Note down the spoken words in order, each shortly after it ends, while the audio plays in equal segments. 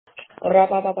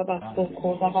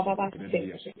Rabababasoko,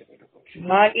 rabababase.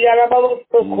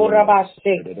 Mandiarababasoko,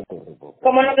 rabase.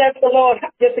 Come on and bless the Lord.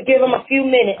 Just to give him a few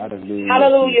minutes.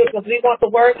 Hallelujah. Because we want the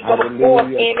word to go forth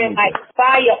in and like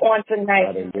fire on tonight.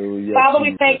 Hallelujah. Father,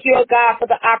 we thank you, oh God, for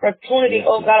the opportunity,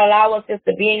 oh God, allow us just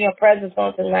to be in your presence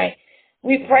on tonight.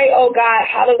 We pray, oh God,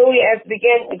 hallelujah, as we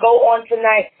begin to go on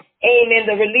tonight. Amen.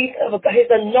 The release of his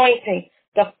anointing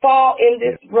to fall in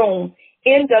this room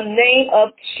in the name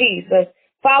of Jesus.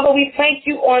 Father, we thank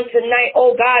you on tonight,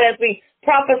 oh God, as we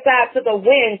prophesy to the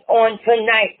winds on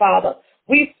tonight, Father.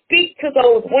 We speak to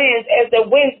those winds as the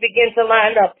winds begin to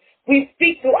line up. We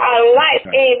speak to our life,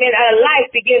 amen, our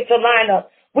life begins to line up.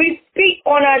 We speak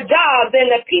on our jobs and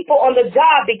the people on the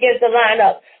job begin to line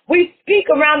up. We speak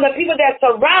around the people that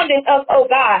are surrounding us, oh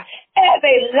God, as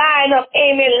they line up,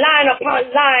 amen, line upon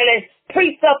line and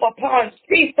precept upon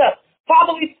precept.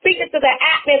 Father, we speak into the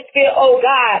atmosphere, oh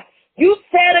God. You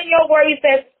said in your word, you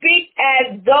said, speak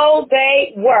as though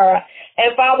they were.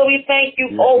 And Father, we thank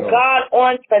you, oh God,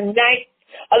 on tonight,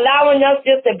 allowing us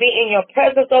just to be in your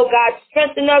presence, oh God.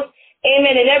 Strengthen us,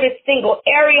 amen, in every single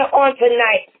area on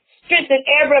tonight. Strengthen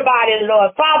everybody,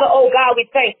 Lord. Father, oh God, we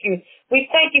thank you. We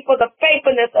thank you for the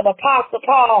faithfulness of Apostle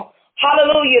Paul.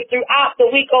 Hallelujah, throughout the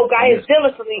week, oh God, his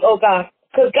diligently, oh God.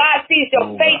 Because God sees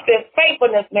your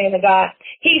faithfulness, man of God.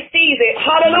 He sees it.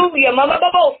 Hallelujah.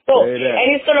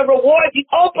 And he's going to reward you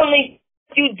openly.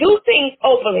 You do things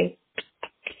openly.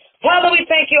 Father, we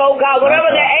thank you, oh God,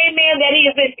 whatever the amen that he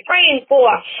has been praying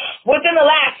for within the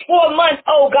last 4 months,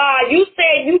 oh God, you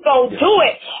said you going to do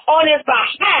it on his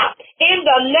behalf in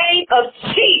the name of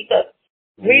Jesus.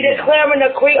 We declare and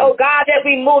decree, oh God, that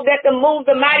we move, that the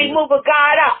mighty move of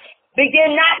God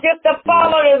begin not just to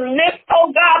fall on his lips,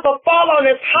 oh God, but fall on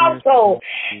his household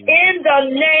in the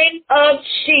name of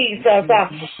Jesus.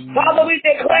 Father, we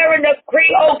declare and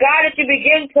decree, oh God, that you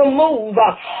begin to move.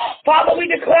 Father, we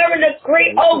declare and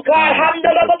decree, oh God,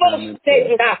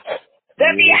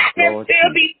 that the atmosphere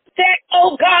be set,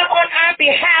 oh God, on our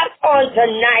behalf on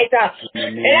tonight.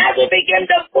 And as we begin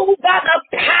to move by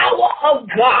the power of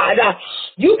God,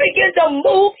 you begin to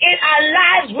move in our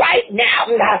lives right now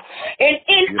and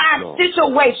in our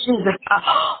situations.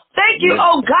 Thank you,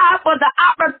 oh God, for the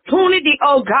opportunity,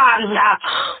 oh God,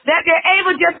 that you're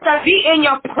able just to be in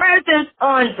your presence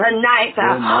on tonight.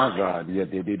 Oh my God.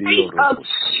 Name of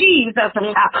Jesus.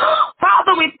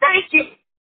 Father, we thank you.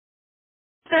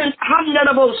 Even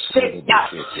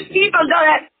though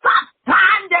at some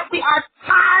time that we are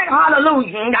tired,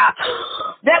 hallelujah,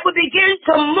 that we begin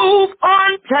to move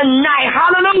on tonight,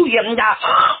 hallelujah.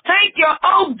 Thank you,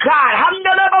 oh God.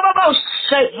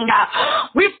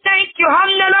 We thank you.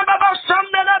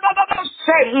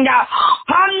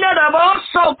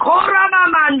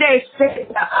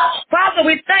 Father,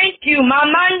 we thank you.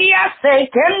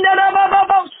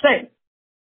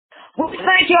 We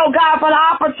thank you, oh God, for the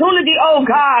opportunity, oh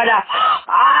God,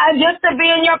 just to be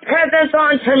in your presence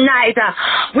on tonight.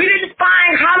 We didn't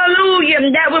find, hallelujah,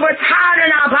 that we were tired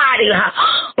in our body,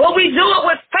 but we do it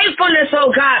with faithfulness,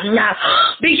 oh God.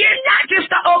 Begin not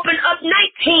just to open up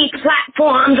 19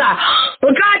 platforms,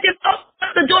 but God just open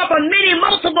up the door for many,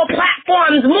 multiple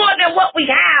platforms, more than what we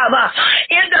have,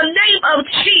 in the name of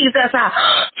Jesus,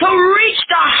 to reach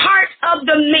the hearts of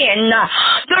the men,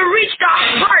 to reach the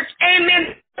hearts,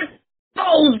 amen,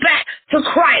 souls back to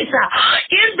Christ.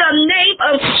 In the name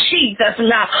of Jesus,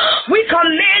 we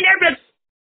command every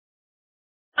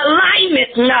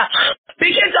alignment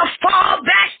begin to fall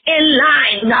back in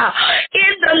line.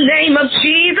 In the name of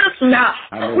Jesus,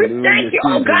 we thank you,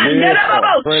 oh God.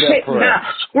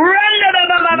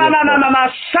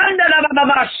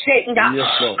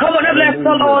 Come on and bless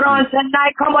the Lord on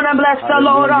tonight. Come on and bless the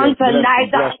Lord on tonight.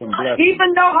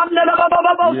 Even though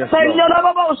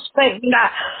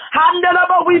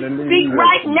we speak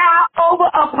right now over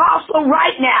Apostle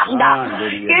right now.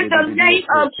 In the name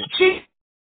of Jesus.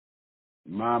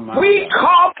 We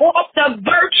call forth the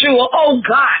virtual, oh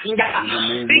God,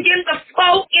 begin to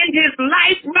flow in his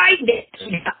life right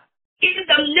now. In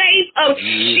the name of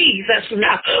Jesus,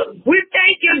 we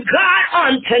thank you, God,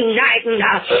 on tonight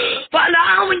for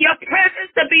allowing your presence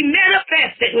to be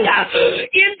manifested in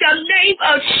the name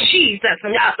of Jesus.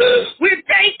 We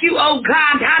thank you, oh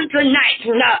God, on tonight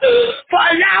for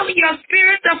allowing your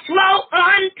spirit to flow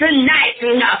on tonight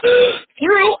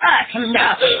through us.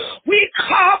 We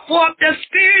call forth the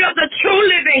spirit of the true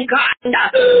living God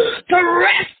to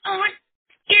rest on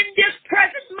in this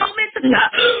present moment.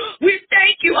 We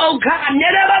thank you, oh God.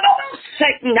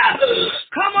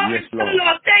 Come on and tell the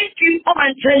Lord thank you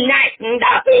on tonight.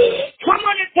 Come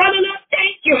on and tell the Lord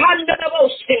thank you. Come on and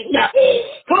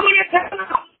tell the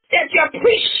Lord that you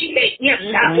appreciate him.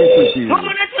 Come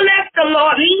on and let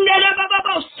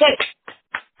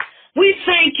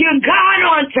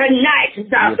tonight.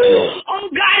 Oh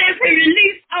God, as we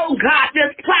release, oh God,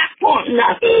 this platform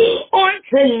on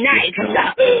tonight.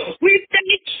 We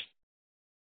thank you.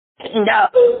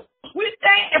 We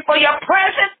thank you for your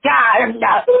presence, God.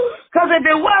 Because if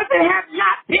it wasn't, had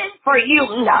not been for you,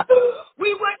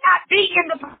 we would not be in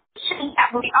the position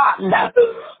that we are.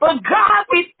 But God,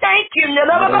 we thank you.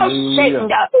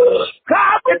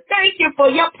 God, we thank you for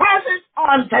your presence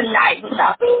on tonight.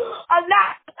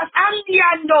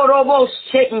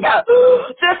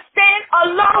 To stand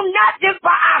alone, not just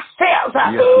for ourselves,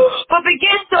 but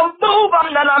begin to move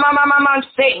on.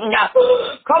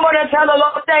 Come on and tell the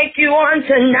Lord thank you on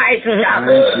tonight.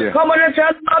 Come on and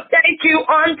tell the Lord thank you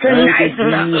on tonight.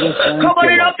 Come on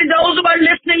and open those who are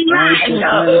listening live.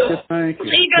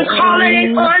 Even calling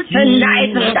it on tonight.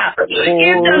 In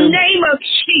the name of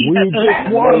Jesus.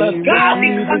 God, we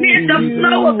commit the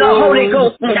flow of the Holy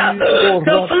Ghost. The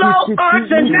flow on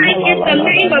tonight in the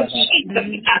name of Jesus.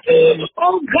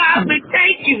 Oh God, we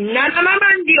thank you.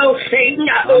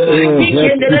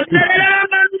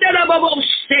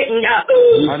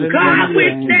 God, we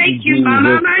thank you. God,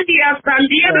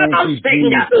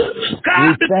 we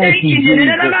thank you.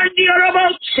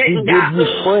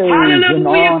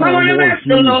 Hallelujah. Come on and bless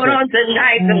the Lord on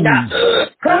tonight.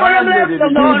 Come on and bless the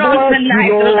Lord on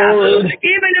tonight.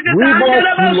 Even if it's under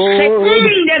the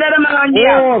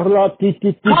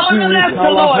come on and bless the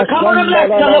Lord. Come on and bless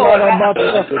the Lord.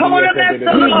 Come on and bless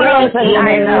the Lord on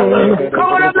tonight.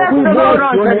 Come on and bless the Lord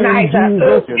on tonight.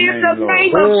 In the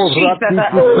name of Jesus.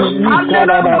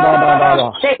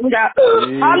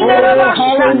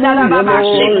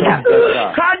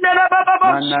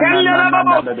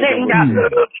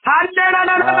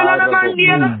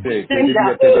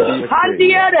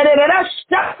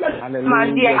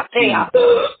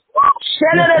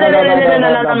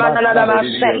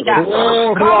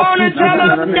 Come on and tell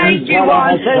them thank you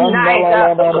on tonight.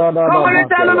 Come on and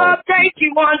tell them thank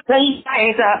you on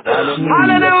tonight.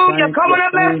 Hallelujah. Come on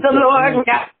and bless the Lord.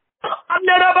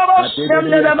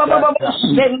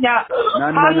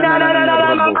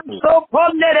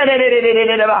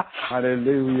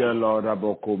 Hallelujah, Lord.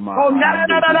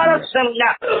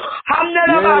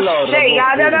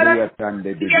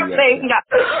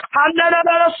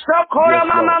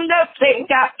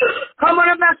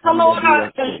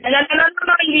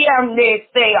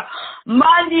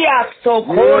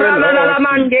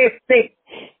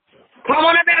 Come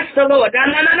on and bless the Lord.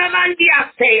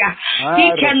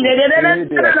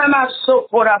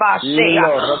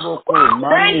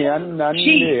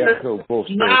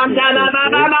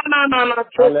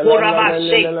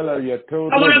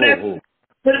 Come on and bless the Lord.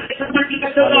 He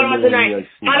can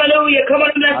Hallelujah. Come on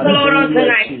and bless the Lord on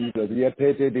tonight.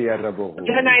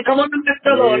 Tonight, come on and bless the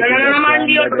Lord.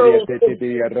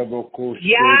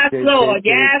 Yes, Lord.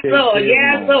 Yes, Lord.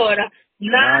 Yes, Lord.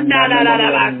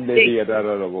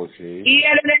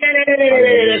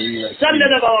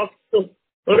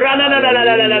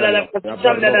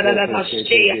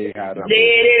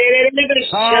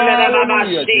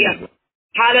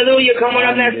 Hallelujah. Come on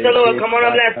and bless the Lord. Come on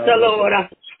and bless the Lord.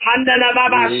 Handana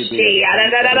baba she,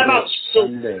 adana baba su,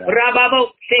 rababo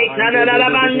se, adana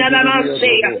baba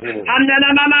se,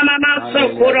 handana mama mama so,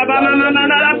 kuraba mama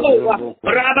mama ko,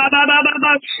 rababa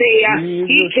baba se,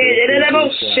 he can't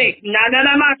se, nana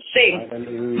mama se.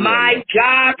 My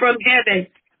God from heaven,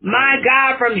 my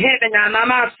God from heaven,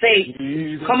 mama say,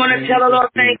 come on and tell the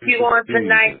Lord thank you on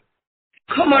tonight.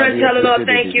 Come on and tell the Lord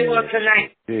thank you on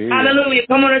tonight. Hallelujah.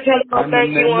 Come on and tell the Lord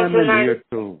thank you on tonight.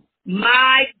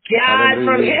 My God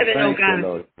from heaven, oh God.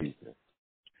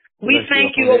 We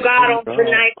thank you, oh God, on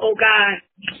tonight, oh God.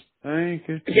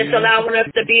 Just allowing us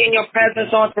to be in your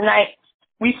presence on tonight.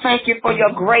 We thank you for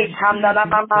your grace. Come on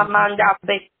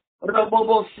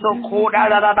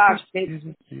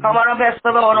and bless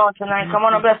the Lord on tonight. Come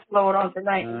on and bless the Lord on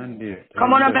tonight.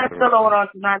 Come on and bless the Lord on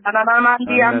tonight.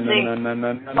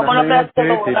 Come on and bless the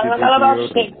Lord.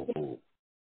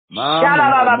 My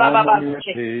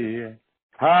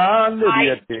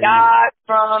God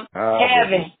from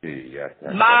heaven.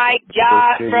 My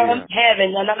God from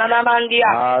heaven.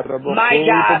 My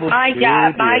God, my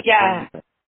God, my God.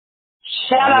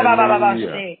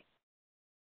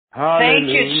 Thank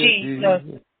you, Jesus.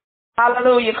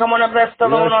 Hallelujah. Come on and bless the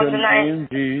Lord on tonight.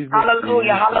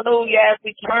 Hallelujah. Hallelujah. As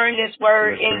we turn this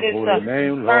word in this,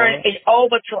 turn it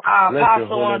over to our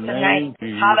apostle on tonight.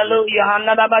 Hallelujah.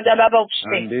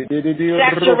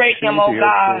 Saturate him, oh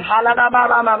God.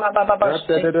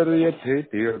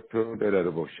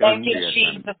 Thank you,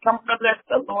 Jesus. Come on and bless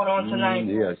the Lord on tonight.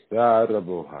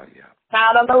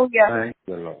 Hallelujah. Thank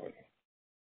you, Lord.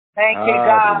 Thank you,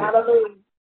 God. Hallelujah.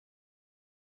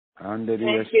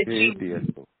 Thank you, Jesus.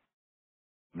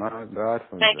 My God.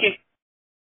 Thank you.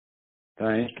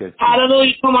 Thank you.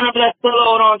 Hallelujah. Come on and bless the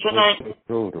Lord on tonight.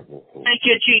 Thank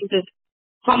you, Jesus.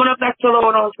 Come on and bless the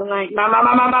Lord on tonight.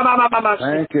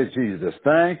 Thank you, Jesus.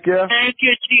 Thank you. Thank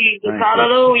you, Jesus.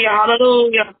 Hallelujah.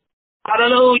 Hallelujah.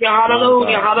 Hallelujah.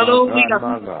 Hallelujah. Hallelujah. Come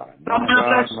on and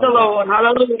bless the Lord.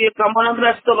 Hallelujah. Come on and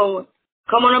bless the Lord.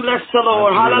 Come on and bless the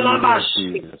Lord.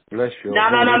 Hallelujah. Bless you.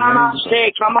 Come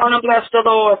on and bless the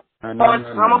Lord. Come on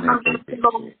and bless the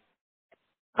Lord.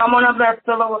 Come on and bless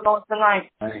the Lord on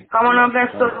tonight. Come on and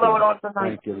bless the Lord on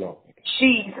tonight. Thank you, Lord.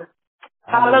 Jesus.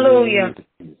 Hallelujah.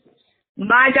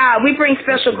 My God, we bring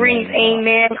special greetings,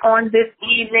 amen, on this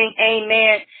evening,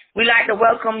 amen. We'd like to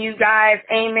welcome you guys,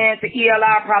 amen, to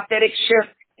ELR Prophetic Shift,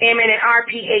 amen, and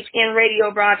RPHN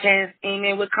radio broadcast,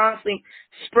 amen. We're constantly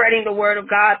spreading the word of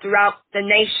God throughout the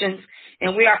nations,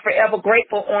 and we are forever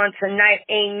grateful on tonight,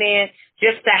 amen,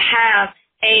 just to have,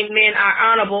 amen,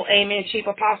 our honorable, amen, Chief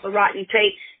Apostle Rodney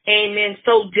Tate, amen,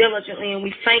 so diligently, and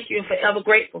we thank you and forever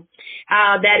grateful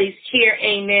that he's here,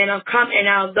 amen. And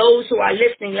now those who are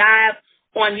listening live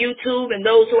on YouTube and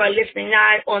those who are listening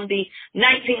live on the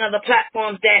 19 other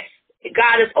platforms that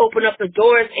God has opened up the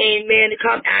doors, amen, to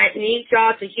come. I need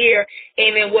y'all to hear,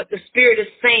 amen, what the Spirit is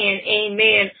saying,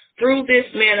 amen, through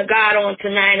this man of God on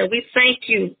tonight. And we thank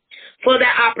you for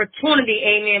that opportunity,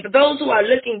 amen. For those who are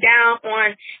looking down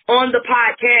on the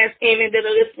podcast, amen, that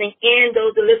are listening in,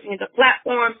 those that are listening to the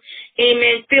platform,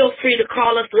 amen, feel free to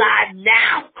call us live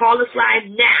now. Call us live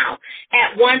now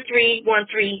at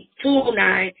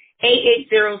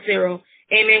 1-313-209-8800,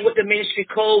 amen, with the ministry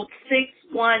code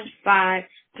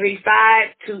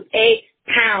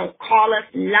 615-3528#. Call us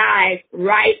live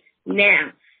right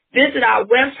now. Visit our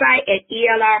website at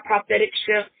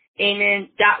elrpropheticshift, amen,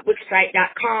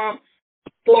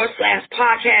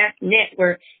 .wixsite.com/podcast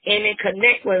network. Amen.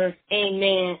 Connect with us.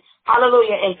 Amen.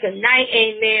 Hallelujah. And tonight,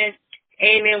 amen,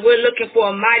 amen, we're looking for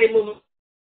a mighty move.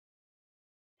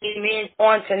 Amen.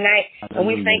 On tonight. And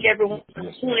we thank everyone for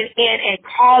tuning in and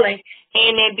calling.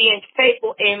 Amen. Being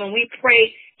faithful. Amen. We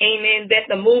pray, amen, that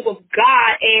the move of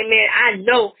God, amen, I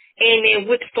know, amen,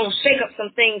 we're going to shake up some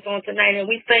things on tonight. And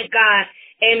we thank God,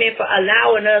 amen, for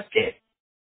allowing us to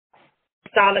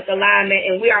solid alignment,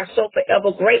 and we are so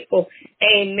forever grateful.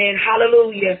 Amen.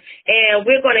 Hallelujah. And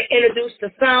we're going to introduce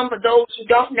to some, for those who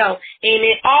don't know,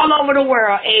 amen, all over the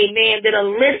world, amen, that are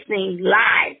listening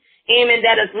live. Amen.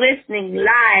 That is listening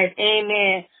live.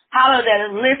 Amen. Hallelujah. That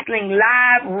is listening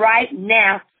live right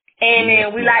now.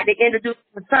 Amen. We like to introduce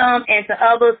to some and to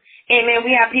others. Amen.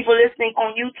 We have people listening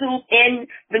on YouTube and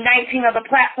the 19 other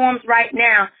platforms right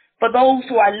now. For those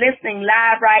who are listening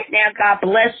live right now, God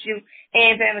bless you.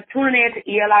 Amen. Tuning in to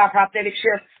ELR Prophetic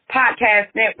Shift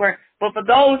Podcast Network. But for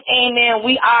those, amen,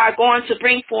 we are going to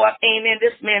bring forth, amen,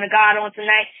 this man of God on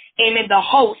tonight. Amen. The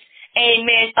host,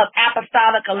 amen, of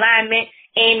Apostolic Alignment.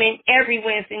 Amen. Every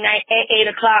Wednesday night at 8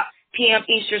 o'clock p.m.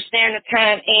 Eastern Standard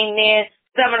Time. Amen.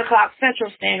 7 o'clock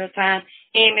Central Standard Time.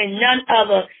 Amen. None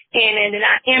other, amen, than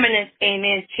our eminent,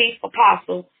 amen, Chief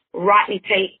Apostle Rodney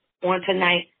Tate on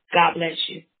tonight. God bless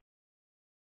you.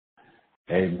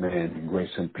 Amen.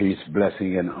 Grace and peace,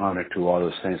 blessing and honor to all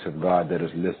the saints of God that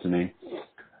is listening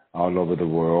all over the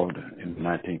world, in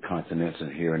 19 continents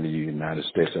and here in the United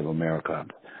States of America.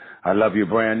 I love you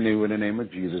brand new in the name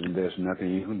of Jesus, and there's nothing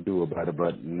you can do about it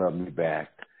but love me back.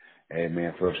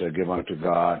 Amen. First, I give honor to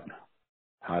God.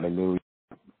 Hallelujah.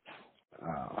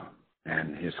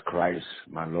 And his Christ,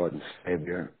 my Lord and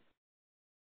Savior,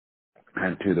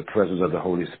 and to the presence of the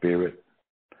Holy Spirit.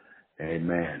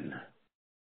 Amen.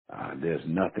 There's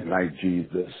nothing like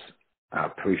Jesus. I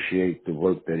appreciate the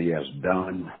work that he has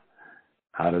done.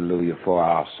 Hallelujah, for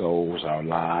our souls, our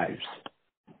lives.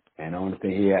 And the only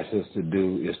thing he asks us to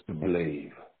do is to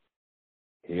believe.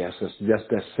 He asks us just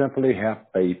to simply have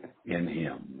faith in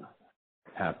him.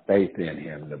 Have faith in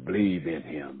him, to believe in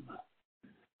him.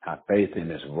 Have faith in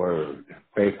his word.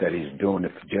 Faith that he's doing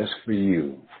it just for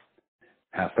you.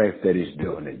 Have faith that he's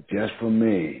doing it just for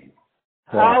me.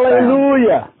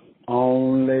 Hallelujah.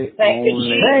 Only Thank you,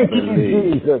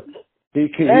 Jesus. He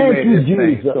made this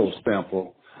thing so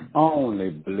simple. Only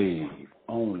believe.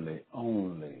 Only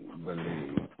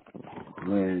believe.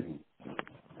 When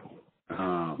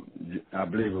I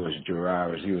believe it was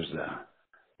Jairus, he was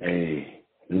a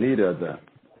leader of the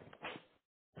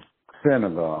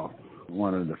synagogue,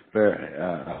 one of the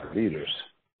leaders.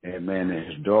 Amen. And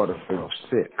his daughter fell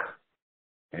sick.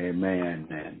 Amen.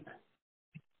 And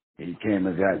he came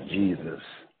and got Jesus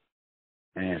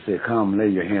and said, "Come, lay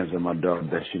your hands on my daughter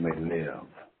that she may live."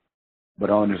 But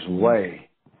on his way,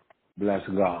 bless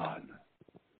God,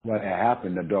 what had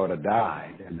happened, the daughter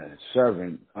died, and the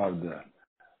servant of the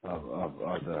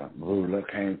of the ruler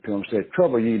came to him and said,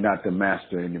 trouble ye not the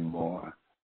master anymore,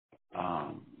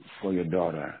 for your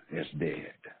daughter is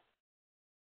dead.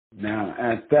 Now,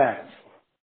 at that,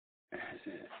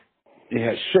 it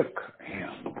had shook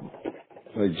him.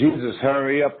 So Jesus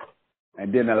hurried up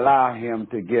and didn't allow him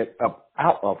to get up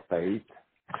out of faith.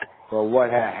 But what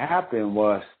had happened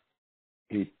was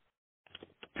he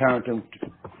turned him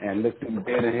and looked him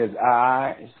dead in his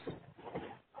eyes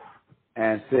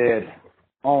and said,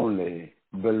 only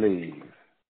believe.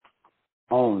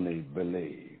 Only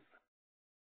believe.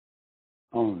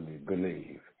 Only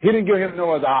believe. He didn't give him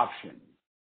no other option.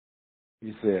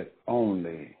 He said,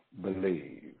 only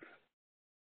believe.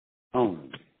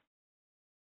 Only.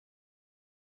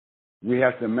 We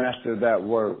have to master that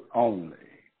word only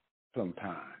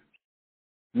sometimes.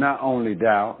 Not only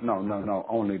doubt, no,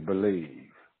 only believe.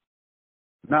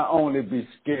 Not only be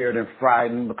scared and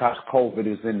frightened because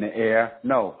COVID is in the air.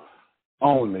 No,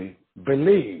 only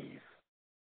believe.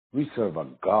 We serve a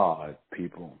God,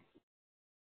 people.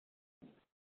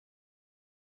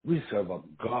 We serve a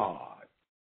God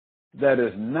that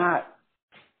is not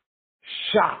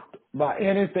shocked by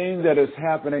anything that is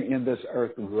happening in this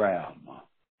earth realm.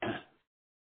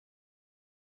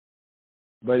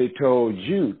 But he told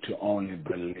you to only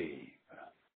believe.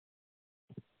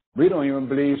 We don't even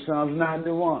believe Psalms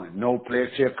 91. No plague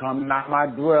shall come not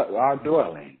our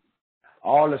dwelling.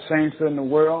 All the saints in the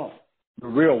world, the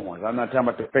real ones, I'm not talking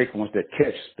about the fake ones that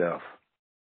catch stuff.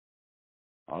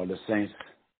 All the saints,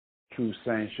 true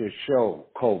saints should show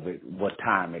COVID what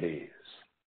time it is.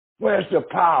 Where's the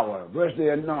power? Where's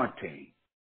the anointing?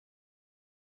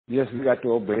 Yes, we got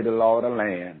to obey the law of the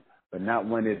land, but not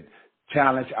when it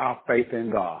challenge our faith in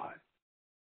God.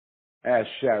 As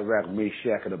Shadrach,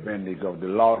 Meshach, and Abednego, the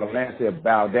law of the land said,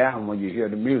 bow down when you hear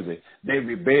the music. They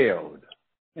rebelled,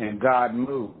 and God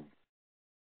moved.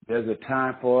 There's a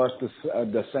time for us,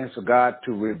 the saints of God,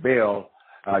 to rebel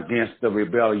against the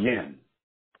rebellion.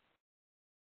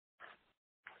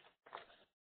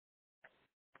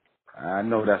 I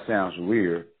know that sounds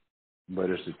weird, but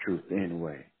it's the truth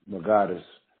anyway. But God is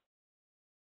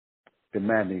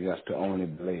demanding us to only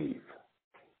believe.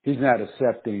 He's not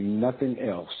accepting nothing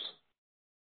else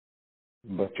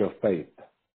but your faith,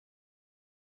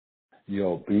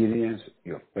 your obedience,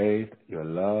 your faith, your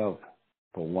love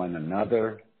for one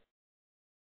another.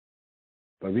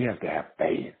 But we have to have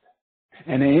faith.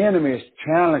 And the enemy is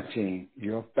challenging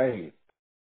your faith.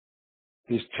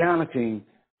 He's challenging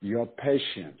your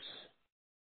patience.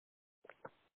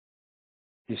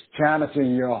 He's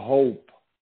challenging your hope.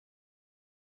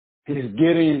 He's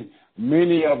getting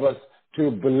many of us to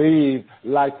believe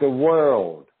like the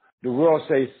world. The world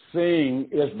says seeing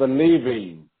is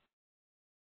believing.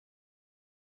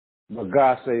 But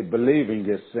God says believing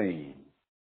is seeing.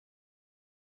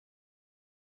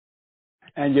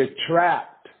 And you're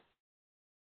trapped.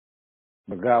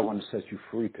 But God wants to set you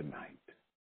free tonight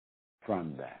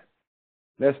from that.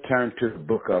 Let's turn to the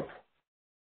book of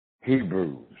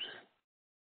Hebrews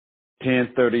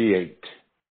 10:38.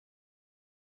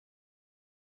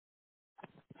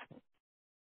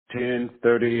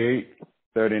 10:38,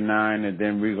 39, and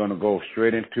then we're going to go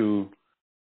straight into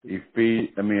Hebrews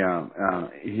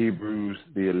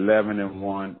the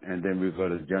 11:1, and then we're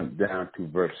going to jump down to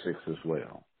verse 6 as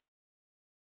well.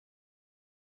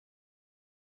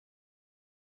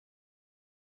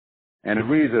 And it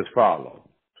reads as follows.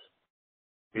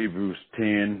 Hebrews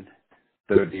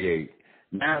 10:38.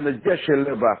 Now the just shall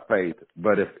live by faith,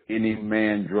 but if any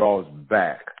man draws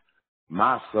back,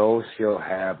 my soul shall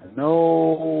have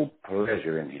no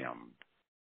pleasure in him.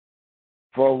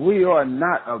 For we are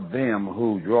not of them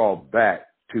who draw back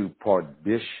to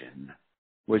perdition,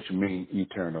 which means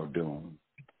eternal doom.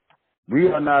 We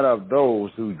are not of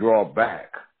those who draw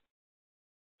back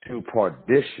to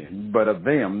perdition, but of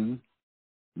them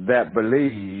that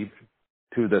believe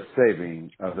to the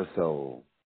saving of the soul.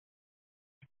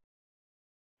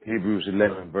 Hebrews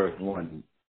 11, verse 1.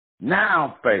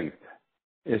 Now faith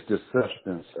is the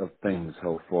substance of things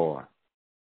hoped for,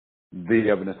 the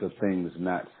evidence of things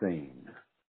not seen.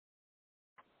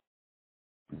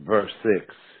 Verse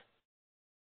 6.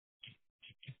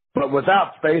 But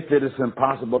without faith it is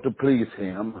impossible to please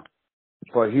him,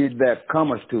 for he that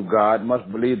cometh to God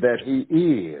must believe that he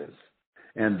is,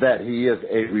 and that he is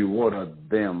a rewarder of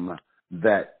them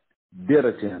that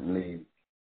diligently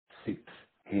seeks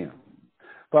him.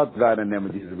 Father God, in the name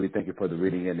of Jesus, we thank you for the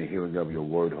reading and the hearing of your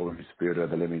word. Holy Spirit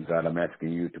of the living God, I'm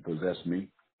asking you to possess me,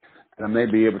 that I may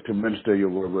be able to minister your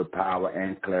word with power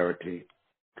and clarity.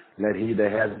 Let he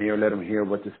that has an ear, let him hear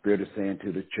what the Spirit is saying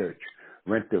to the church.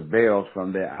 Rent the veils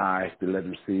from their eyes to let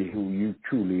them see who you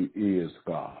truly is,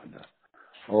 God.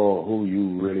 oh, who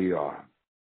you really are.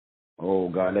 Oh,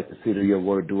 God, let the seed of your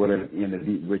word dwell in the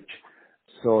deep, rich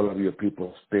soul of your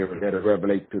people's spirit. Let it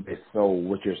revelate to their soul,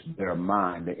 which is their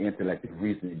mind, their intellect, their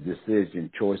reasoning, decision,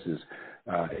 choices,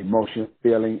 emotion,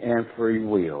 feeling, and free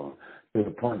will, to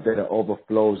the point that it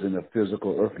overflows in the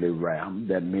physical earthly realm,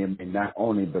 that men may not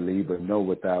only believe but know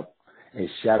without a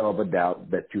shadow of a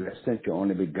doubt that you have sent your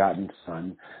only begotten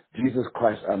Son, Jesus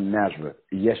Christ of Nazareth,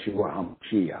 Yeshua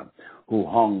HaMashiach, who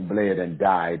hung, bled, and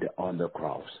died on the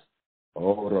cross.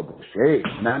 Oh, who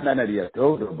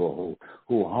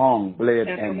hung, bled,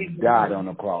 and died on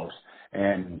the cross,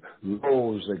 and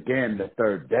rose again the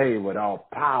third day with all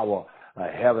power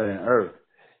of heaven and earth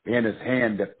in his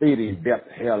hand, defeating death,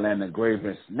 hell, and the grave,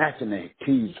 and snatching the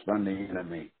keys from the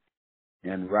enemy,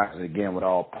 and rising again with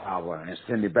all power, and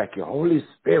sending back your Holy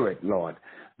Spirit, Lord,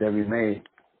 that we may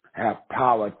have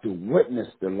power to witness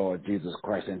the Lord Jesus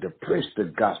Christ and to preach the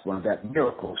gospel, and that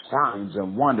miracles, signs,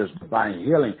 and wonders, divine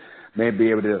healing may be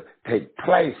able to take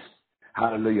place,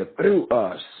 hallelujah, through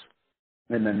us,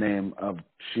 in the name of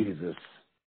Jesus.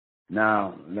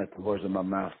 Now, let the words of my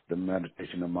mouth, the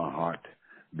meditation of my heart,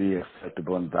 be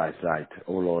acceptable in thy sight,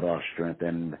 O Lord, our strength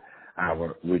and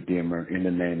our Redeemer. In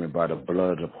the name and by the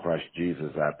blood of Christ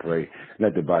Jesus, I pray.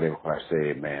 Let the body of Christ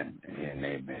say amen and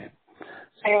amen.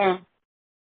 Amen.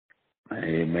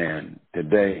 Amen.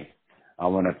 Today, I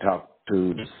want to talk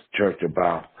to the church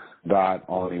about God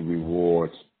only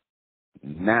rewards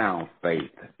now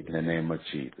faith in the name of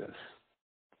Jesus.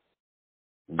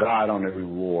 God only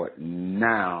reward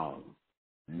now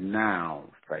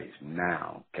faith.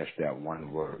 Now. Catch that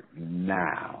one word,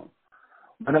 now.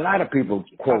 But a lot of people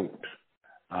quote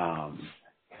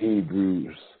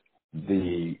Hebrews,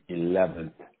 the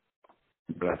 11th,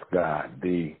 bless God,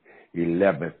 the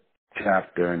 11th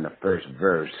chapter in the first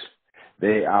verse.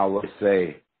 They always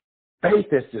say, faith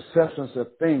is the substance of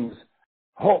things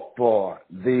hoped for,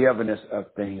 the evidence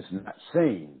of things not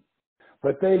seen.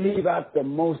 But they leave out the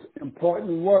most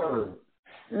important word,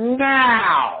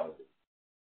 now.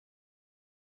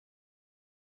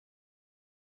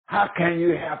 How can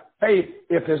you have faith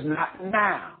if it's not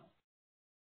now?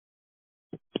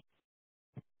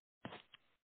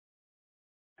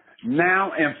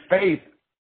 Now and faith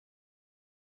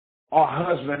are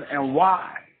husband and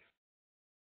wife.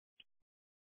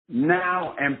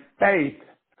 Now and faith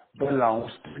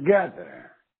belongs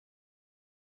together.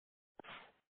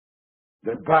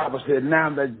 The Bible said now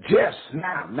that just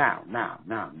now,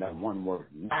 that one word,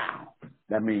 now.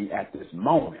 That means at this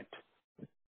moment,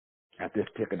 at this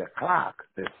tick of the clock,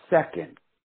 this second.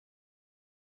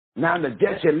 Now the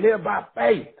just shall live by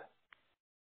faith.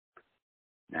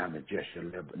 Now the just shall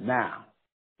live now.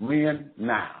 When?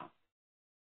 Now.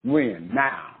 When?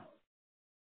 Now.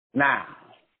 Now.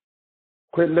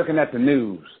 Quit looking at the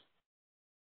news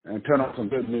and turn on some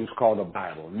good news called the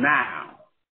Bible. Now.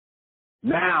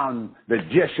 Now the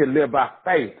just shall live by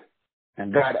faith.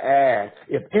 And God adds,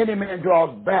 if any man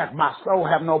draws back, my soul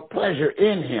have no pleasure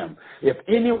in him. If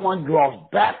anyone draws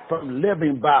back from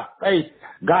living by faith,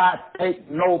 God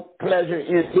take no pleasure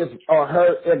in his or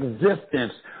her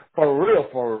existence. For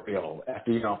real, as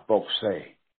the young folks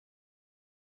say.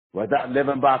 Without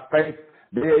living by faith,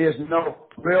 there is no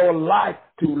real life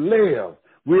to live.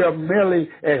 We are merely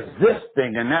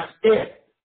existing, and that's it.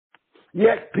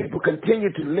 Yet people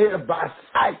continue to live by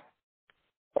sight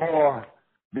or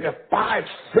their five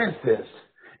senses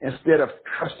instead of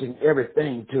trusting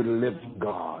everything to the living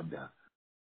God.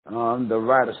 The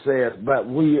writer says, but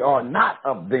we are not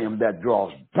of them that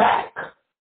draws back,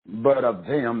 but of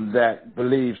them that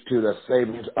believes to the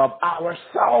savings of our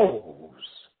souls.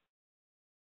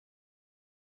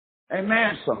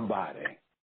 Amen, somebody.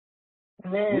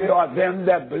 Amen. We are them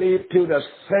that believe to the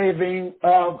saving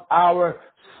of our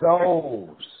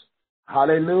souls.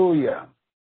 Hallelujah.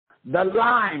 The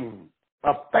line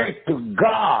of faith to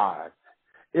God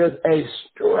is a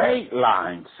straight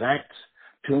line, saints.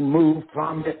 To move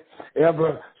from it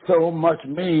ever so much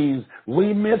means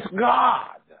we miss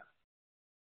God.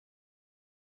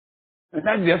 And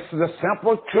that's just the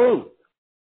simple truth.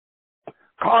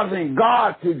 Causing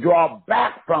God to draw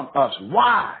back from us.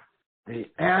 Why? The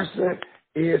answer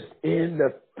is in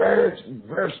the first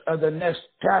verse of the next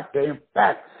chapter. In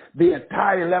fact, the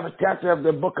entire 11th chapter of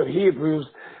the book of Hebrews,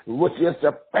 which is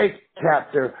the faith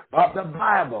chapter of the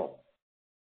Bible.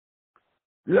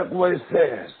 Look what it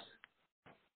says.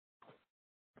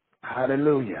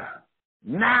 Hallelujah.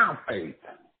 Now faith.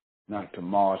 Not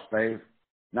tomorrow's faith.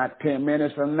 Not 10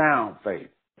 minutes from now faith.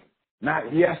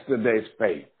 Not yesterday's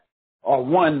faith. Or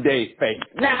one day faith.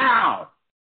 Now.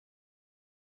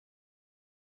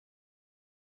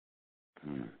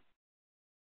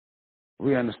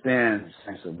 we understand,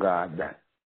 saints of God, that,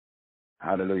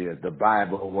 hallelujah, the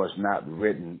Bible was not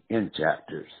written in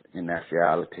chapters in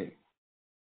actuality.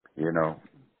 You know,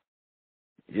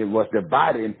 it was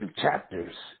divided into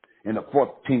chapters in the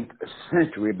 14th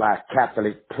century by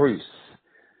Catholic priests.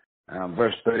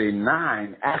 Verse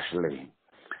 39 actually,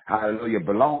 hallelujah,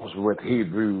 belongs with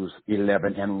Hebrews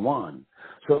 11:1.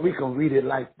 So we can read it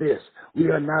like this. We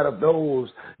are not of those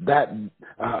that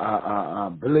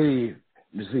believe.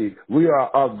 You see, we are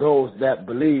of those that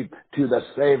believe to the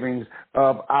savings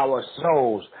of our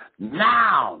souls.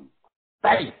 Now,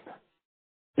 faith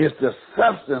is the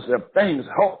substance of things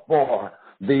hoped for,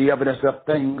 the evidence of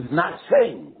things not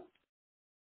seen.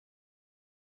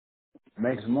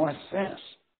 Makes more sense.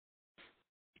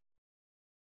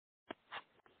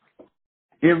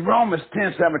 In Romans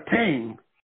 10:17,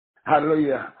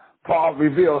 hallelujah, Paul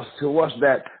reveals to us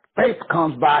that faith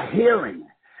comes by hearing,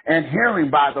 and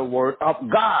hearing by the word of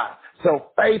God.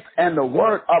 So faith and the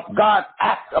word of God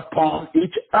act upon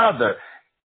each other.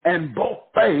 And both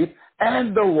faith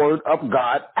and the word of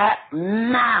God act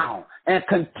now and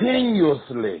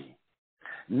continuously.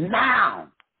 Now,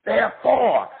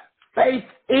 therefore, faith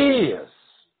is,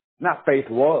 not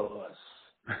faith was.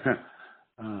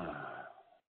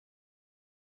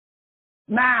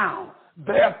 Now,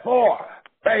 therefore,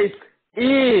 faith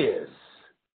is.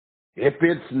 If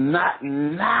it's not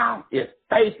now, if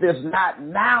faith is not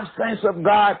now, saints of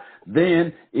God,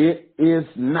 then it is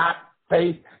not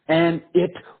faith, and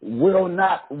it will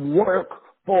not work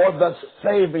for the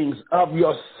savings of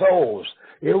your souls.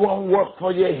 It won't work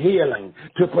for your healing,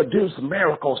 to produce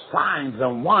miracles, signs,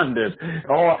 and wonders,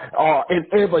 or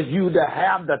enable you to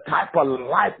have the type of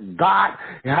life God,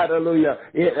 hallelujah,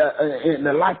 in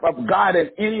the life of God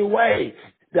in any way,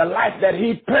 the life that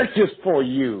He purchased for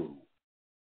you.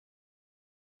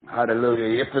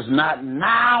 Hallelujah. If it's not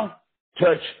now,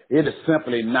 church, it is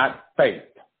simply not faith.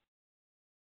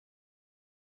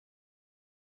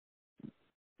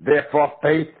 Therefore,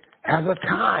 faith has a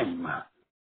time,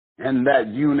 and that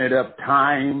unit of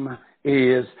time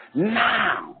is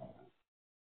now.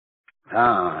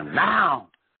 Now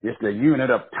is the unit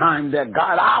of time that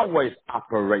God always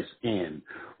operates in.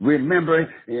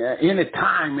 Remember, any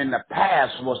time in the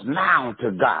past was now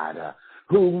to God.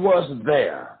 Who was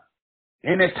there?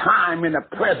 Any time in the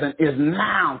present is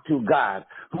now to God,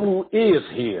 who is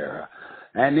here.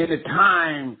 And any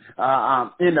time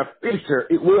in the future,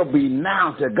 it will be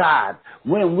now to God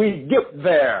when we get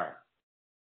there.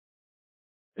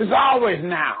 It's always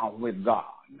now with God.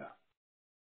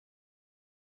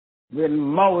 When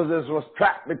Moses was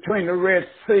trapped between the Red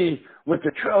Sea with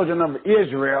the children of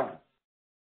Israel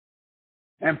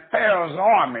and Pharaoh's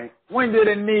army, when did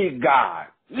they need God?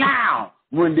 Now.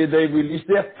 When did they release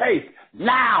their faith?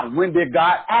 Now. When did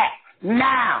God act?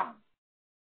 Now.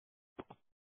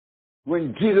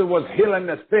 When Jesus was healing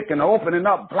the sick and opening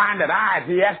up blinded eyes,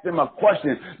 He asked them a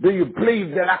question. Do you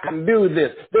believe that I can do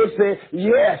this? They said,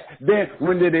 yes. Then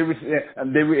when did they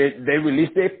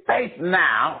released their faith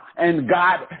now, and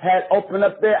God had opened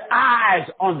up their eyes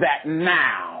on that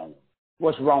now.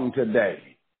 What's wrong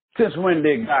today? Since when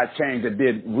did God change, or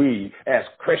did we as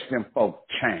Christian folk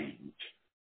change?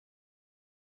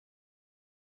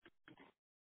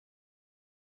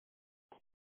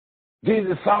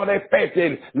 Jesus saw their faith.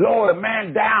 They lowered a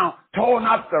man down, torn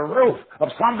up the roof of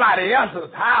somebody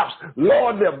else's house,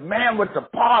 lowered the man with the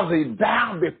palsy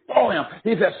down before him.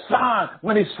 He said, son,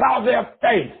 when he saw their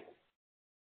faith,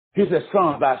 he said,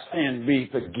 son, thy sin be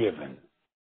forgiven.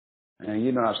 And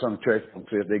you know how some church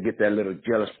folks, they get that little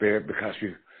jealous spirit because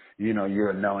you're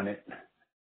anointed.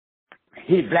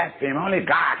 He blasphemed. Only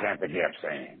God can forgive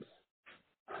sins.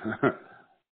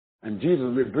 And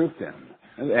Jesus rebuked them.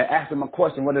 Asked him a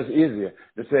question, what is easier?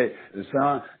 To say,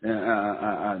 son,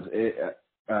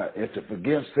 is to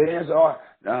forgive sins, or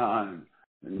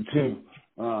to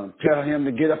tell him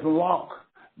to get up and walk?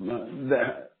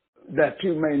 That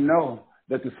you may know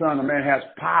that the Son of Man has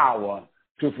power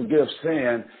to forgive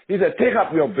sin. He said, take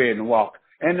up your bed and walk.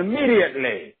 And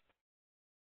immediately,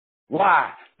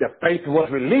 why? The faith was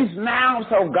released now,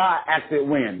 so God acted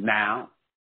when? Now.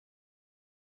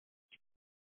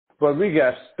 But we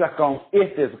got stuck on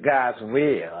if it's God's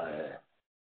will.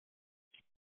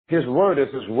 His word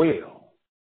is His will.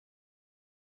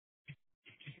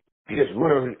 His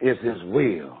word is His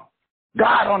will.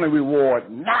 God only rewards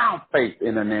now faith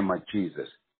in the name of Jesus.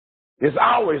 It's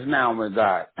always now with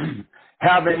God.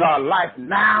 Having our life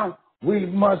now, we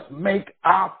must make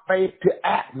our faith to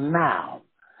act now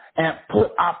and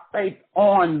put our faith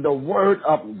on the word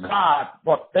of God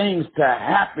for things to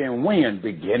happen when?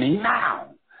 Beginning now.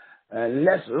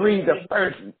 Let's read the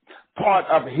first part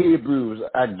of Hebrews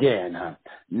again.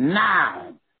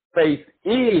 Now, faith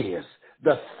is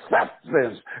the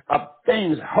substance of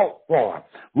things hoped for.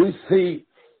 We see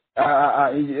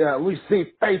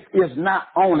faith is not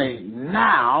only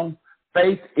now,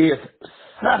 faith is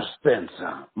substance.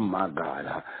 Oh my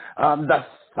God. The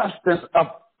substance of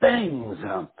things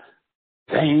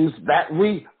that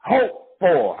we hope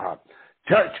for.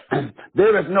 Church,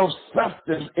 there is no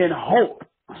substance in hope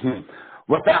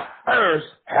without first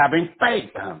having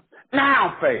faith.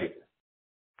 Now faith.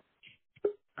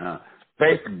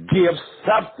 Faith gives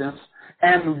substance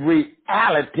and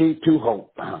reality to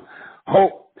hope.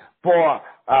 Hope for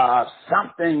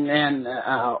something and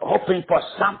hoping for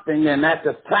something, and at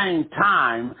the same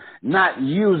time not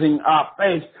using our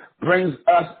faith brings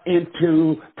us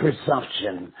into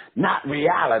presumption, not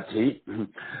reality,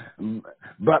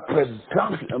 but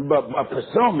presumption. But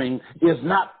presuming is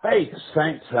not faith,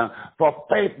 saints. For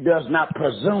faith does not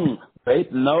presume.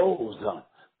 Faith knows.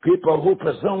 People who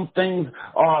presume things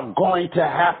are going to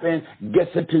happen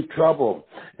gets into trouble.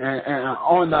 And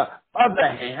on the other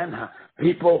hand,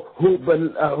 people who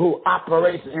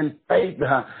operate in faith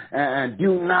and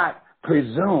do not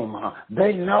presume,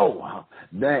 they know,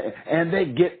 and they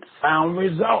get sound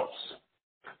results.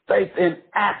 Faith in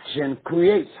action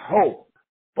creates hope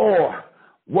for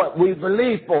what we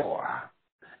believe for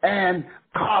and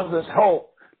causes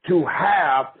hope to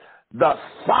have the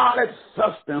solid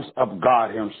substance of God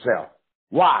himself.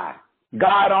 Why?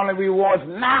 God only rewards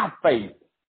now faith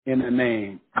in the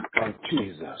name of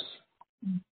Jesus.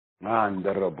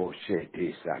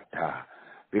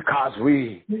 Because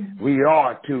we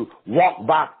are to walk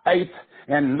by faith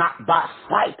and not by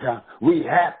sight. We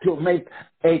have to make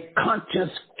a conscious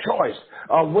choice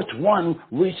of which one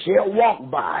we shall walk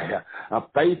by,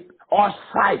 faith or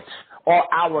sight, or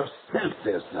our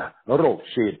senses.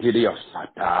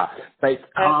 Faith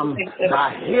comes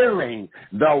by hearing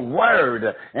the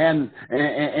word, and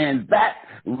that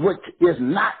which is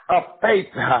not of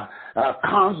faith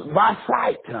comes by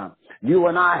sight. You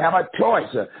and I have a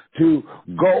choice to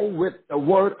go with the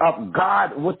word of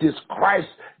God, which is Christ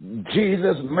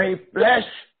Jesus made flesh,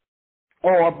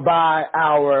 or by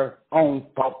our own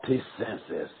faulty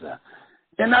senses.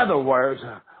 In other words,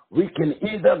 we can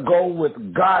either go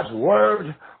with God's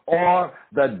word or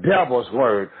the devil's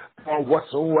word. For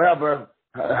whatsoever,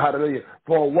 hallelujah,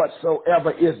 for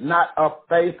whatsoever is not of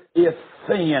faith is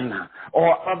sin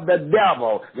or of the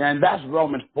devil. And that's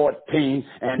Romans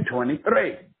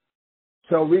 14:23.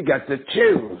 So we got to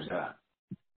choose.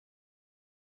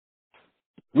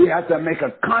 We have to make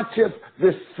a conscious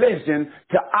decision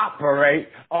to operate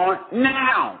on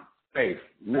now faith,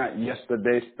 not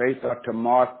yesterday's faith or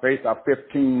tomorrow's faith or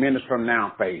 15 minutes from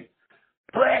now faith.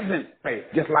 Present faith,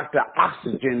 just like the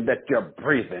oxygen that you're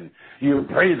breathing. You're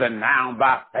breathing now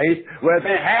by faith. Well,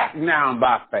 then act now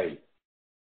by faith.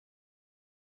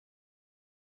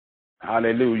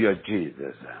 Hallelujah,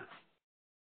 Jesus.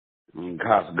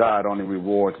 Because God only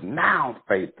rewards now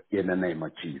faith in the name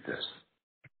of Jesus.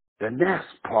 The next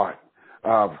part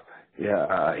of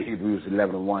Hebrews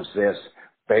 11:1 says,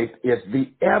 faith is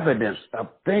the evidence of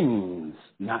things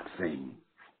not seen.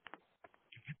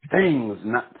 Things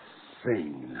not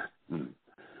seen.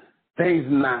 Things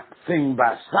not seen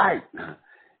by sight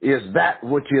is that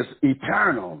which is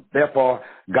eternal. Therefore,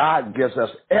 God gives us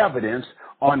evidence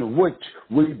on which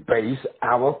we base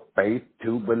our faith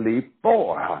to believe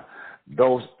for.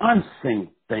 Those unseen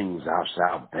things, our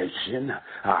salvation,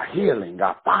 our healing,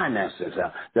 our finances,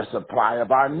 the supply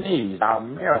of our needs, our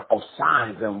miracle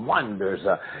signs and wonders,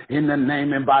 in the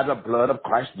name and by the blood of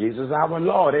Christ Jesus our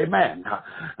Lord. Amen.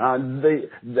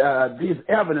 These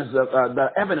evidence of the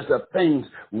evidence of things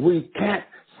we can't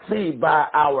see by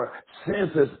our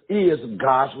senses is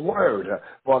God's word.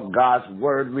 For God's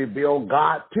word reveals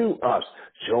God to us,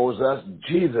 shows us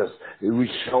Jesus. It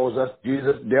shows us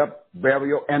Jesus' death,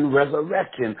 burial, and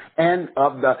resurrection, and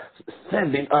of the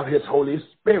sending of his Holy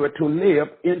Spirit to live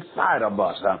inside of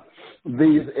us.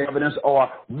 These evidence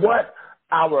are what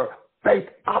our faith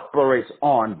operates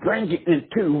on, bringing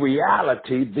into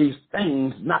reality these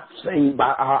things not seen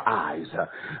by our eyes.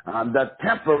 The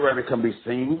temporary can be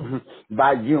seen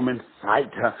by human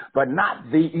sight, but not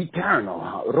the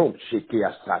eternal.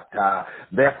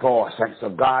 Therefore, saints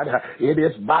of God, it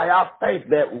is by our faith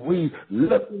that we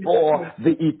look for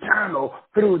the eternal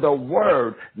through the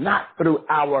word, not through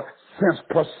our sense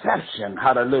perception.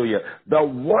 Hallelujah. The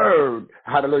word,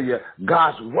 hallelujah,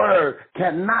 God's word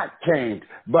cannot change,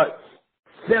 but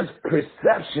sense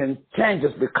perception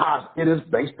changes because it is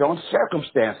based on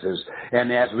circumstances.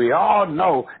 And as we all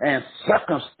know, and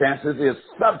circumstances is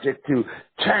subject to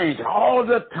change all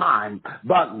the time,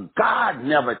 but God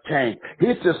never changed.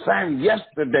 He's the same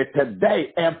yesterday,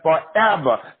 today, and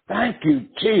forever. Thank you,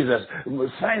 Jesus.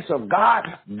 Saints of God,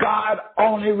 God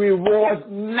only rewards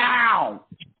now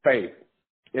faith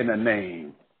in the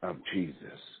name of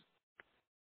Jesus.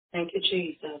 Thank you,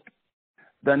 Jesus.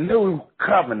 The new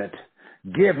covenant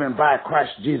given by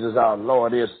Christ Jesus our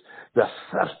Lord is the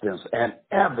substance and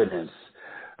evidence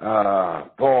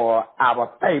for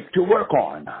our faith to work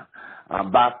on.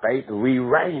 By faith, we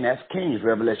reign as kings,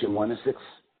 Revelation 1 and 6.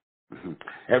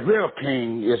 A real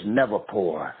king is never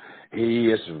poor.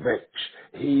 He is rich.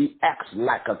 He acts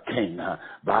like a king.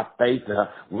 By faith,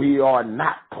 we are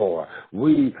not poor.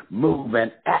 We move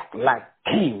and act like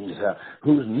kings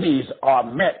whose needs are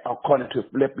met according to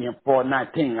Philippians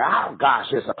 4:19. Our God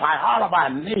shall supply all of our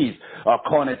needs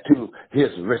according to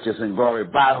his riches and glory.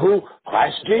 By who?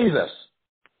 Christ Jesus.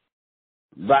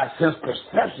 By sense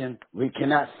perception, we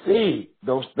cannot see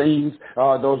those things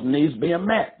or those needs being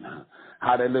met.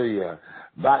 Hallelujah.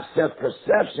 By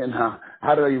self-perception,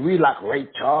 how do we read like Ray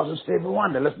Charles and Stevie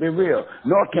Wonder? Let's be real.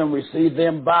 Nor can we see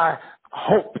them by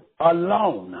hope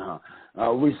alone.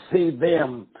 We see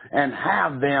them and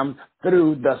have them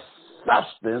through the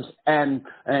substance and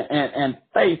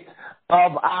faith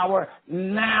of our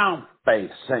now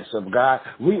faith, saints of God.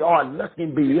 We are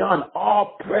looking beyond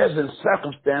all present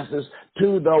circumstances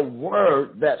to the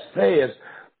word that says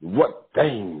what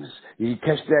things. You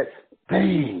catch that?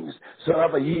 Things.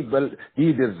 So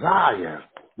ye desire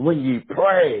when ye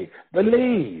pray,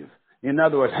 believe. In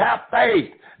other words, have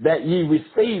faith that ye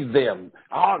receive them.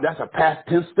 Oh, that's a past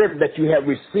tense statement, that you have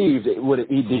received it with an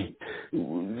ed.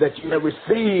 That you have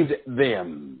received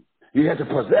them. You have to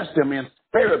possess them in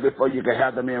spirit before you can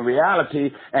have them in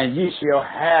reality, and ye shall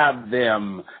have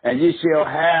them. And ye shall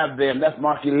have them. That's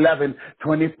Mark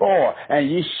 11:24. And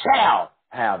ye shall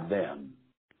have them.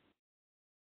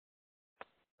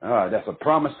 That's a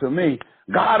promise to me.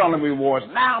 God only rewards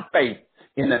now faith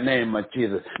in the name of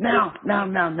Jesus. Now,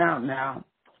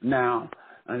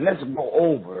 and let's go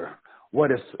over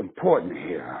what is important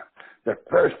here. The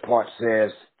first part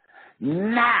says,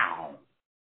 now.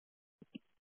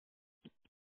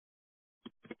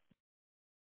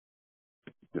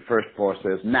 The first part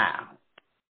says, now.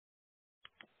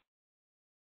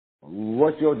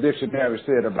 What your dictionary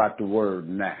said about the word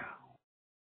now?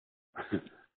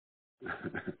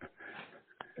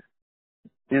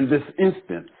 In this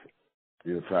instance,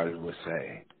 you probably would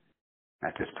say,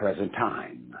 at this present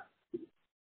time,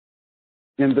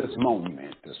 in this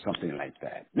moment, or something like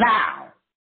that. Now,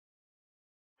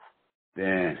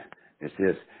 then it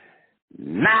says,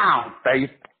 now faith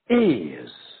is.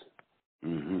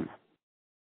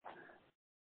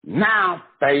 Now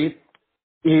faith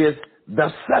is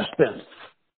the substance.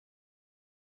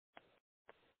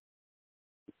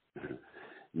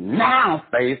 Now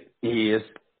faith is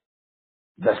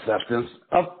the substance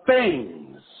of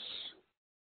things.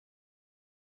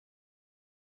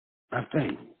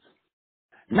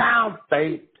 Now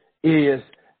faith is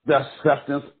the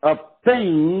substance of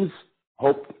things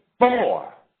hoped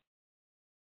for.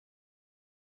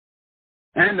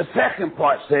 And the second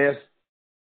part says,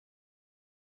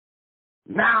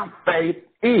 now faith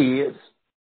is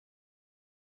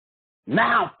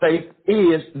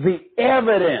the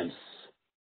evidence.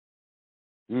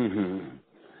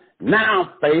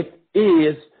 Now faith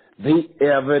is the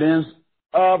evidence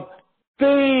of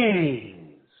things.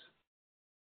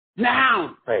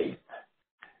 Now faith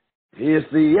is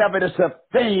the evidence of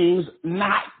things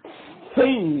not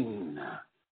seen.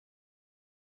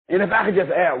 And if I could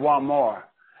just add one more.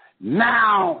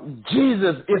 Now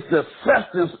Jesus is the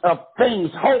substance of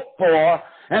things hoped for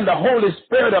and the Holy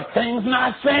Spirit of things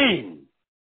not seen.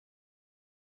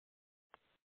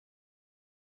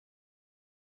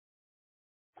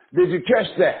 Did you catch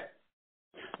that?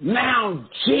 Now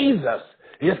Jesus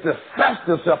is the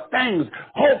substance of things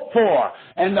hoped for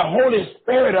and the Holy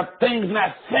Spirit of things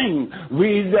not seen.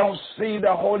 We don't see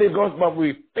the Holy Ghost, but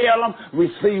we feel him. We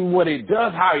see what he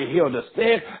does, how he healed the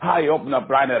sick, how he opened up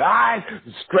blinded eyes,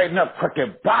 straightened up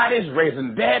crooked bodies,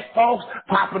 raising dead folks,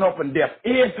 popping open deaf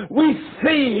ears. We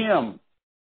see him.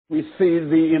 We see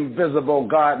the invisible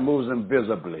God moves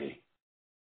invisibly.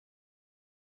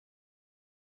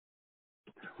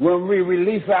 When we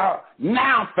release our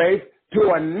now faith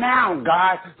to a now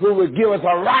God who will give us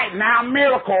a right now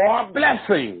miracle or a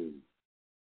blessing.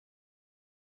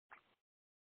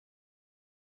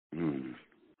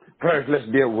 First, let's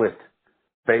deal with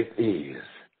faith is.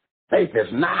 Faith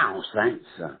is now, saints.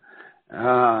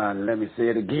 Let me say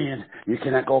it again. You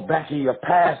cannot go back in your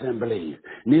past and believe.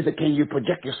 Neither can you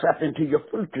project yourself into your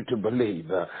future to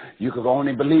believe. You can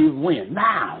only believe when?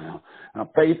 Now.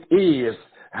 Faith is,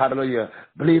 hallelujah,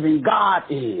 believing God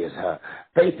is.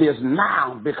 Faith is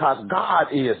now because God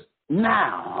is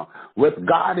now. With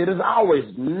God, it is always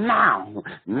now.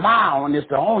 Now is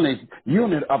the only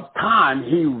unit of time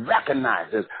he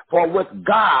recognizes. For with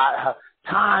God,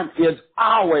 time is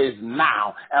always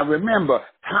now. And remember,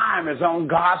 time is on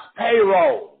God's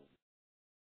payroll.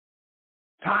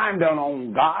 Time don't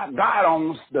own God. God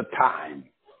owns the time.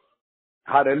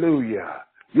 Hallelujah.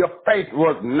 Your faith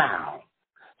works now.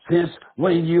 Since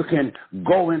when you can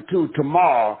go into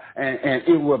tomorrow and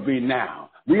it will be now.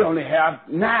 We only have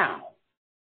now.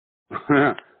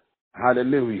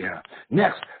 Hallelujah.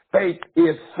 Next, faith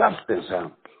is substance.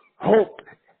 Hope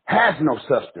has no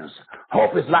substance.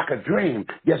 Hope is like a dream.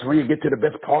 Just when you get to the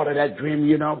best part of that dream,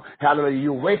 you know, hallelujah,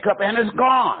 you wake up and it's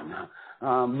gone.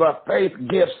 But faith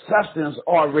gives substance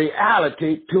or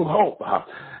reality to hope.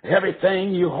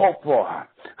 Everything you hope for,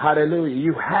 hallelujah,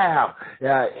 you have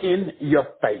in your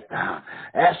faith.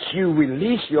 As you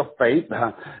release your faith,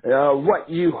 what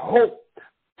you hope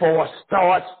for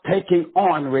starts taking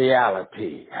on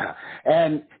reality.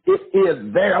 And it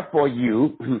is there for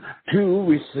you to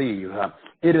receive.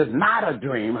 It is not a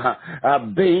dream.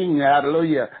 Being,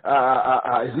 hallelujah,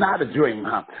 it's not a dream,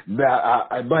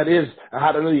 but it's,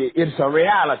 hallelujah, it's a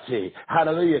reality.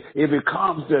 Hallelujah. It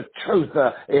becomes the truth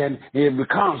and it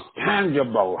becomes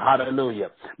tangible. Hallelujah.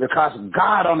 Because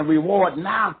God on the reward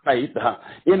now faith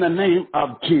in the name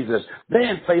of Jesus.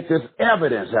 Then faith is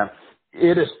evidence.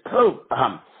 It is proof.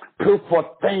 Proof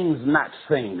for things not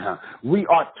seen. We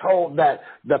are told that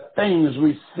the things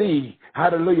we see,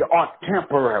 hallelujah, are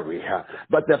temporary,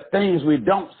 but the things we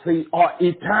don't see are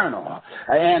eternal.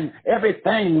 And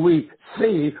everything we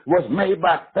see was made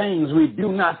by things we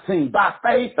do not see. By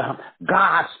faith,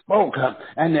 God spoke,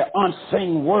 and the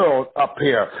unseen world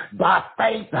appeared. By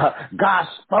faith, God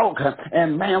spoke,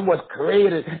 and man was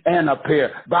created and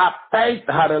appeared. By faith,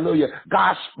 hallelujah,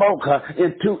 God spoke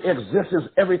into existence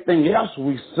everything else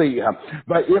we see.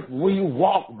 But if we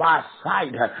walk by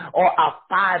sight or our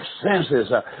five senses,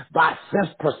 by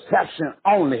sense perception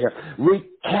only, we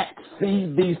can't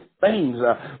see these things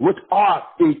which are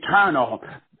eternal,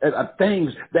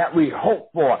 things that we hope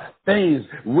for, things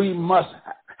we must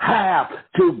have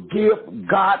to give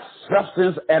God's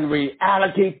substance and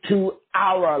reality to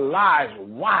our lives.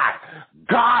 Why?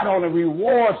 God only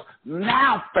rewards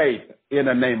now faith in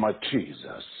the name of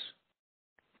Jesus.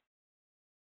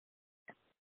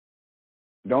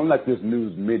 Don't let this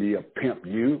news media pimp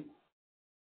you.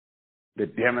 The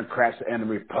Democrats and the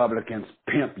Republicans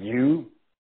pimp you.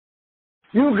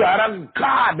 You got a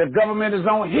God. The government is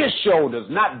on his shoulders,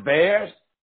 not theirs.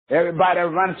 Everybody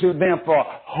runs to them for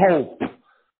hope.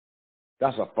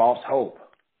 That's a false hope.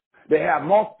 They have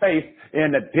more faith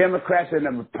in the Democrats and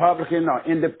the Republicans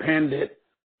or independent,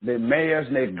 the mayors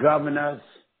and the governors,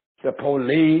 the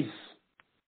police,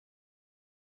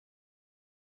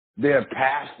 their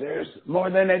pastors, more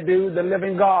than they do the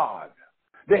living God.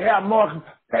 They have more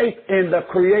faith in the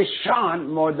creation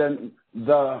more than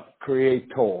the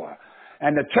creator.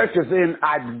 And the church is in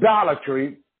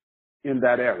idolatry in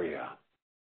that area.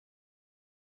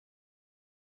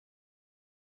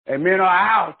 Amen or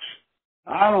ouch.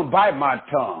 I don't bite my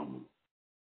tongue.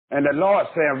 And the Lord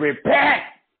said, repent,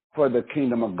 for the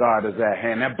kingdom of God is at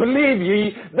hand. And believe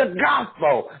ye the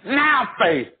gospel. Now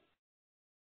faith.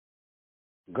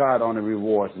 God only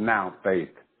rewards now faith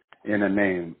in the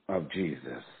name of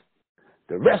Jesus.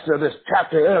 The rest of this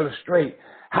chapter illustrates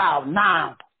how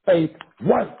now faith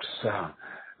works.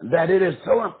 That it is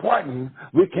so important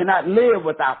we cannot live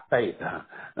without faith.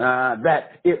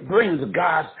 That it brings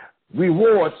God's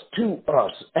rewards to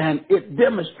us. And it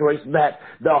demonstrates that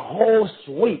the whole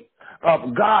suite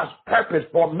of God's purpose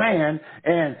for man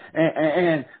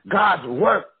and God's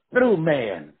work through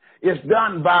man is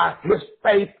done by his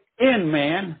faith in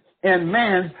man and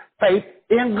man's faith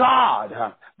in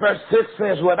God. Verse 6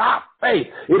 says, without faith,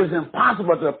 it is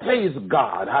impossible to please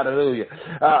God. Hallelujah.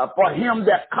 For him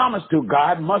that cometh to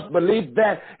God must believe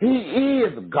that he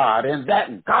is God and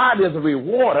that God is a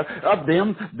rewarder of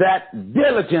them that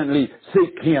diligently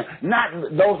seek him. Not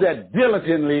those that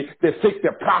diligently seek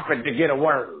the prophet to get a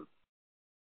word.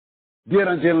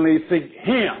 Diligently seek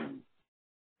him.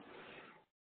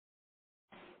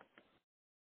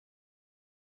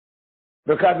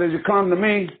 Because as you come to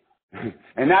me,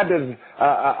 and that is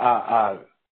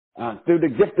through the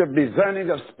gift of discerning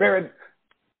of spirit,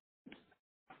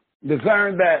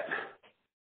 discern that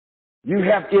You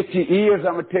have itchy ears,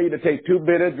 I'm going to tell you to take 2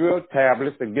 Benadryl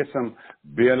tablets and get some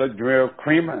Benadryl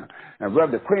creamer and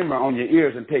rub the creamer on your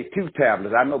ears and take 2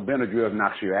 tablets. I know Benadryl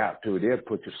knocks you out too. They'll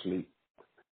put you to sleep.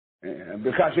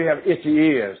 Because you have itchy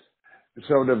ears.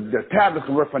 So the tablets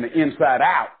can work from the inside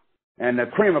out and the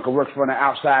creamer can work from the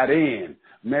outside in.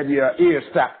 Maybe your ears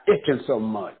stop itching so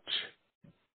much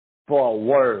for a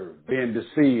word, being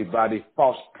deceived by these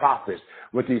false prophets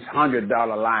with these $100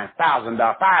 lines, $1,000,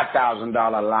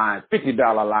 $5,000 lines,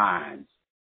 $50 lines.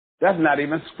 That's not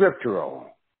even scriptural.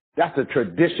 That's the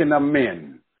tradition of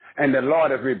men. And the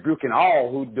Lord is rebuking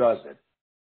all who does it.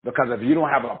 Because if you don't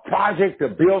have a project to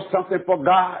build something for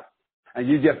God, and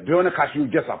you're just doing it because you're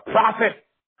just a prophet,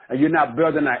 and you're not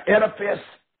building an edifice,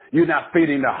 you're not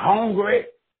feeding the hungry,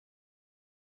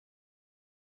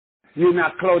 you're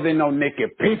not clothing no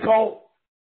naked people,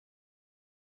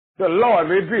 the Lord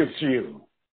rebukes you.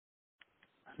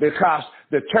 Because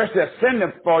the church that's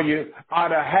sending for you ought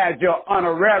to have your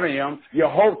honorarium, your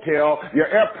hotel, your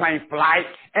airplane flight,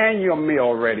 and your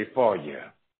meal ready for you.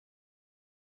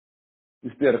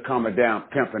 Instead of coming down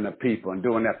pimping the people and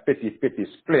doing that 50-50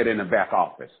 split in the back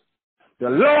office. The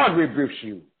Lord rebukes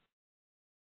you.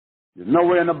 There's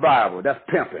nowhere in the Bible. That's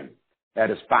pimping at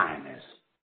its finest.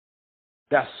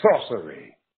 That's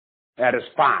sorcery at its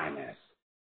finest,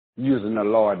 using the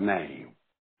Lord's name.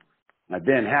 Now,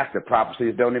 then half the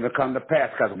prophecies don't even come to pass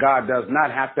because God does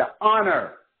not have to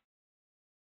honor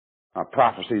a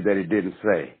prophecy that he didn't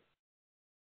say.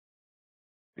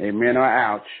 Amen or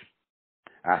ouch.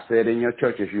 I said in your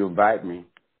church, if you invite me,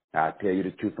 I'll tell you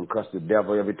the truth and cuss the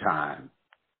devil every time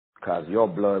because your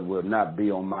blood will not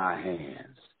be on my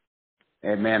hands.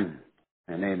 Amen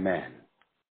and amen.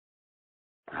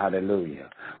 Hallelujah.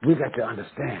 We got to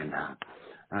understand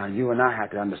now. You and I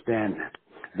have to understand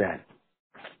that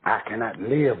I cannot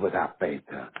live without faith.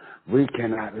 We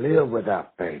cannot live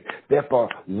without faith. Therefore,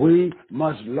 we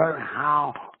must learn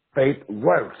how faith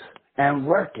works and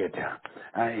work it.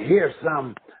 Here's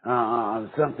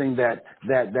something that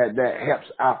helps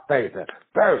our faith.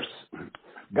 First,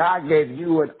 God gave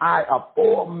you and I a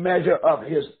full measure of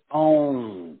his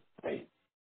own faith.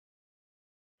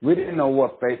 We didn't know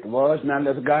what faith was. Now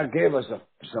that God gave us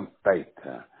some faith.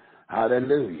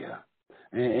 Hallelujah.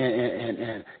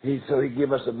 And he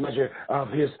gave us a measure of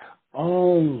his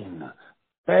own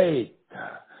faith.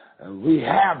 We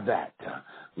have that.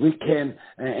 We can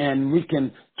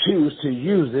choose to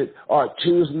use it or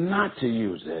choose not to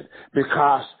use it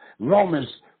because Romans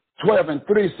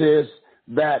 12:3 says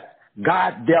that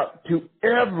God dealt to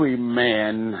every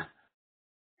man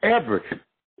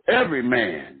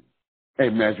a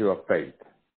measure of faith.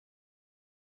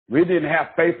 We didn't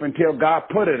have faith until God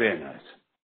put it in us.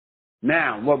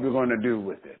 Now, what we're going to do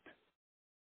with it?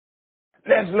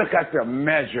 Let's look at the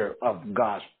measure of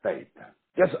God's faith.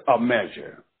 Just a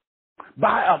measure.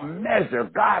 By a measure,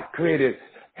 God created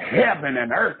heaven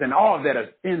and earth and all that is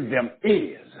in them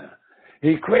is.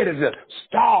 He created the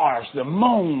stars, the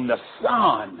moon, the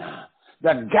sun,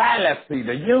 the galaxy,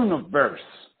 the universe,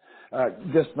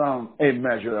 just from a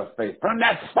measure of faith. From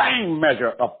that same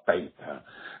measure of faith,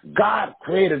 God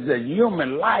created the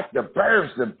human life, the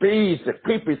birds, the bees, the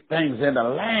creepy things in the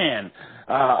land.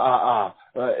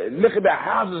 Look at the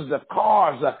houses, the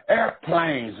cars, the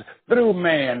airplanes through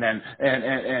man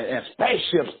and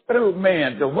spaceships through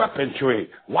man, the weaponry.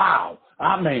 Wow.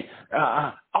 I mean,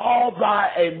 all by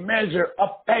a measure of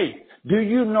faith. Do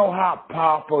you know how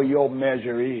powerful your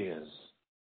measure is?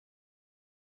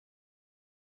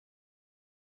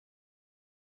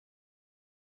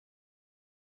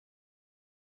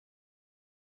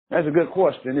 That's a good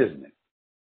question, isn't it?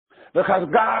 Because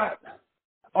God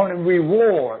only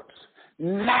rewards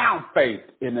now faith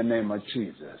in the name of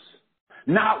Jesus.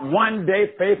 Not one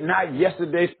day faith, not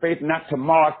yesterday's faith, not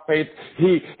tomorrow's faith.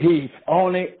 He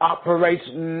only operates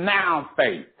now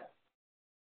faith.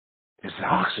 It's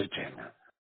oxygen.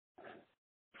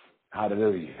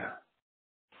 Hallelujah.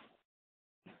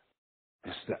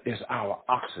 It's our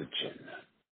oxygen.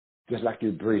 Just like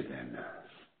you breathe in.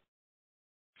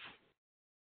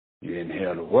 You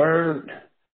inhale the word,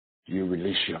 you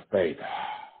release your faith.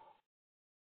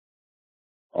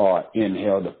 Or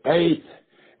inhale the faith,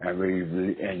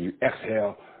 and you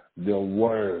exhale the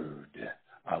word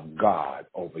of God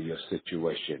over your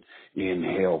situation.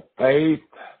 Inhale faith,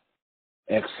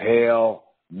 exhale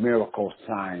miracle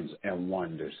signs and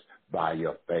wonders by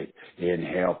your faith.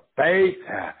 Inhale faith,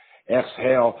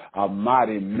 exhale a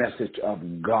mighty message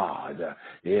of God.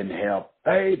 Inhale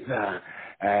faith,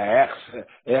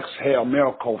 exhale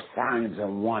miracle signs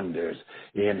and wonders.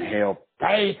 Inhale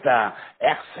faith,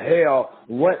 exhale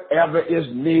whatever is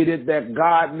needed that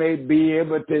God may be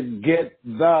able to get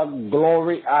the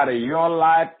glory out of your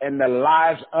life and the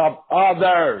lives of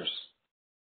others.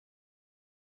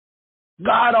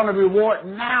 God on the reward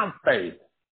now faith.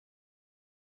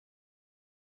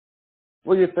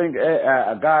 What do you think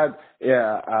God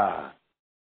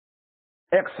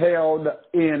exhaled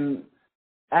in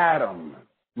Adam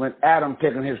when Adam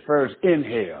taken his first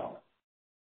inhale?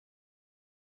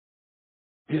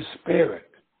 His spirit,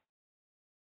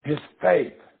 his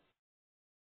faith.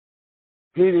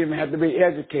 He didn't even have to be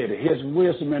educated. His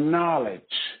wisdom and knowledge,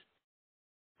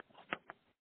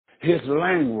 his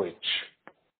language.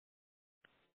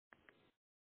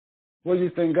 What do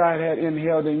you think God had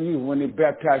inhaled in you when he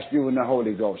baptized you in the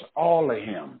Holy Ghost? All of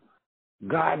him.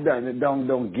 God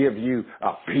don't give you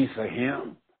a piece of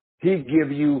him. He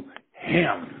give you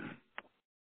him.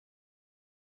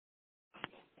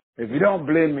 If you don't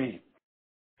believe me,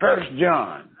 1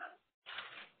 John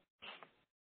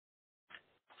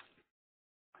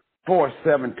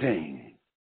 4:17.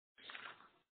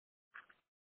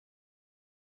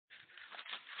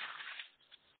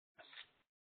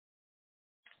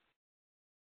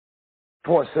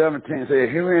 4:17 says,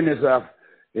 herein is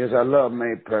our love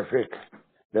made perfect,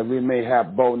 that we may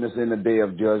have boldness in the day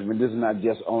of judgment. This is not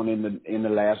just on in the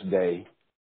last day.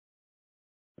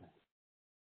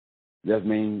 That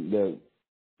means that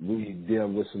we deal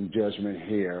with some judgment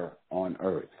here on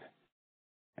earth.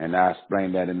 And I'll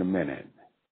explain that in a minute.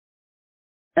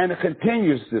 And it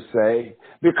continues to say,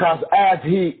 because as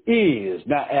he is,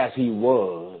 not as he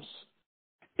was,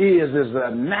 is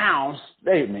a noun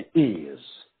statement, is.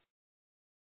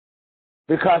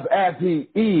 Because as he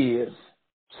is,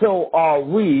 so are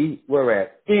we, we're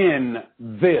at, in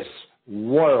this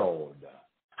world.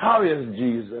 How is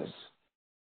Jesus?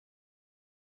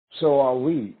 So are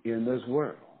we in this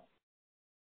world.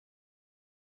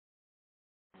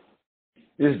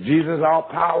 Is Jesus all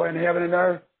power in heaven and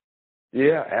earth?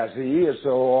 Yeah, as he is,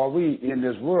 so are we in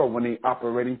this world when he's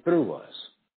operating through us.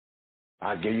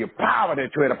 I give you power to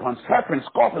tread upon serpents,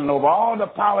 scorpions, over all the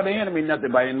power of the enemy.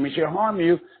 Nothing by enemy shall harm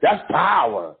you. That's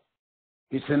power.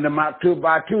 He sent them out 2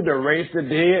 by 2 to raise the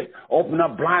dead, open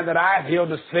up blinded eyes, heal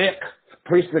the sick,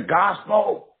 preach the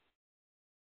gospel.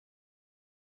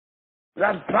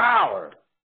 That's power.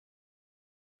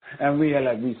 And we are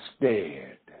like, we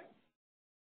scared.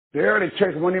 The early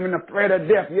church wasn't even afraid of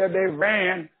death. Yeah, they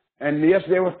ran, and yes,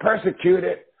 they were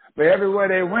persecuted. But everywhere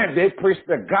they went, they preached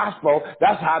the gospel.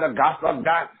 That's how the gospel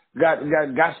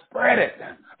got spread.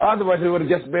 Otherwise, it would have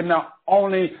just been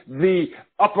only the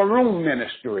upper room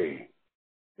ministry.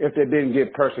 If they didn't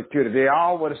get persecuted, they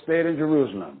all would have stayed in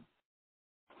Jerusalem.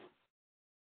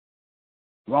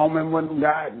 Roman wouldn't have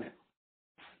gotten it.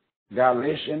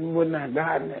 Galatian wouldn't have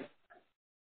gotten it.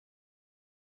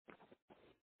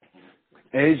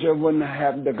 Asia wouldn't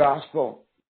have had the gospel.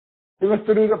 It was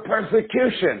through the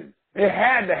persecution. It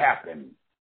had to happen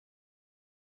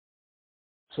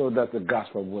so that the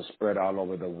gospel was spread all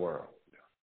over the world.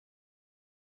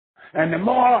 And the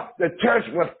more the church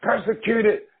was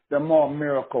persecuted, the more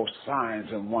miracle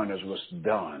signs and wonders was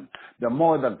done. The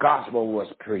more the gospel was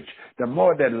preached. The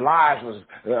more that lives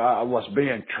was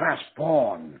being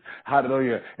transformed.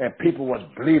 Hallelujah. And people was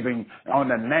believing on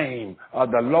the name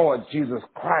of the Lord Jesus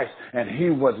Christ. And he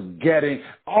was getting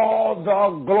all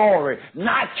the glory.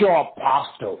 Not your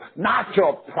apostle, not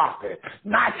your prophet,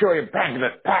 not your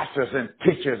evangelist, pastors and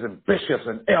teachers and bishops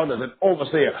and elders and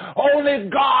overseers. Only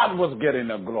God was getting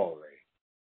the glory.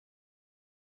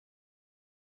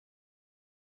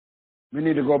 We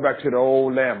need to go back to the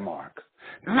old landmark.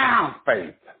 Now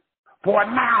faith, for a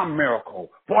now miracle,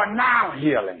 for a now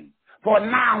healing, for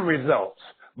now results,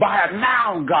 by a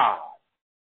now God.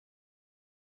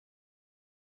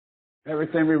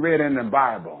 Everything we read in the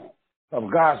Bible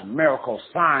of God's miracles,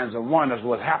 signs, and wonders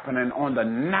was happening on the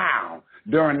now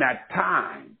during that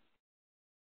time.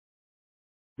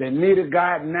 They needed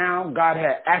God now. God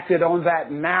had acted on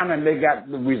that now, and they got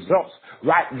the results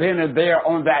right then and there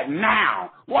on that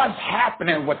now. What's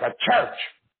happening with the church?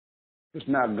 It's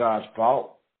not God's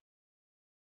fault.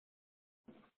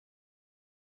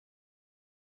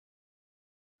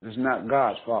 It's not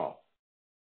God's fault.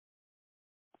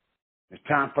 It's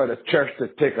time for the church to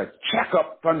take a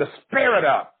checkup from the spirit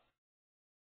up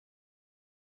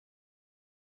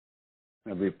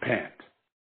and repent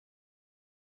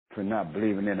for not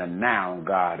believing in a now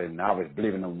God and always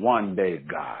believing in one day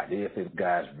God. If his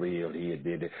God's real, he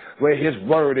did it. Where his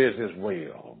word is his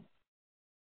will.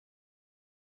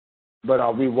 But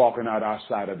are we walking out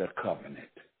outside of the covenant?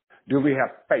 Do we have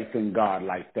faith in God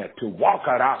like that to walk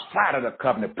out outside of the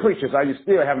covenant? Preachers, are you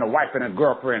still having a wife and a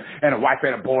girlfriend and a wife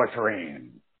and a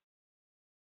boyfriend?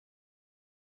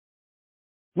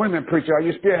 Women, preacher, are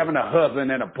you still having a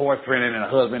husband and a boyfriend and a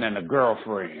husband and a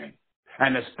girlfriend?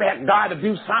 And expect God to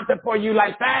do something for you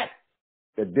like that?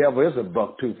 The devil is a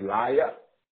buck-toothed liar.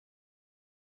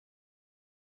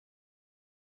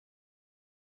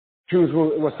 Choose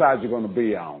what side you're going to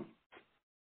be on.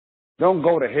 Don't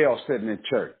go to hell sitting in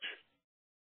church.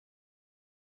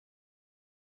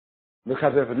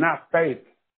 Because if it's not faith,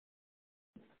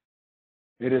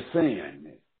 it is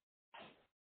sin.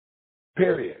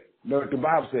 Period. Know what the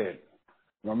Bible said.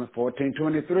 Romans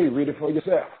 14:23. Read it for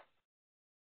yourself.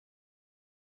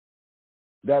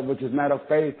 That which is not of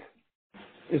faith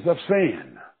is of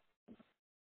sin.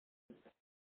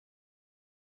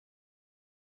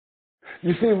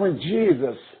 You see, when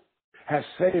Jesus has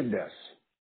saved us,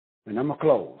 and I'm going to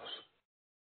close.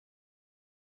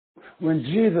 When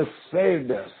Jesus saved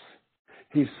us,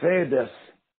 he saved us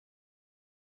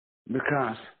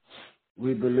because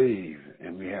we believe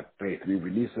and we have faith. We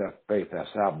release our faith, our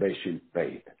salvation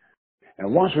faith.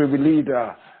 And once we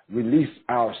release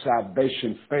our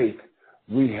salvation faith,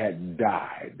 we had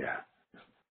died.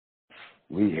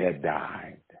 We had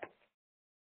died.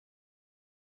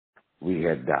 We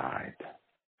had died.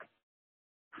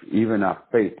 Even our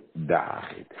faith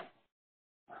died.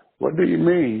 What do you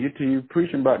mean? You're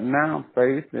preaching about now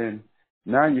faith, and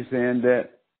now you're saying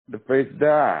that the faith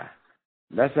died.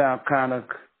 That sounds kind of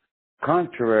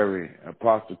contrary,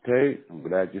 Apostle Tate. I'm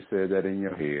glad you said that in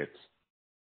your heads.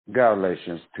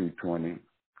 Galatians 2:20.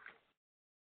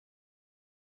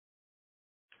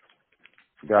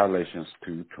 Galatians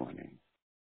 2:20.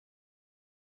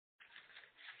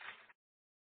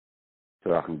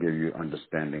 So I can give you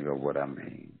understanding of what I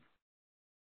mean.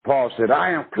 Paul said, I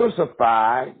am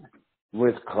crucified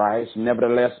with Christ,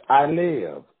 nevertheless I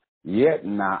live. Yet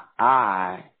not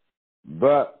I,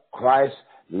 but Christ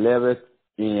liveth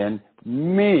in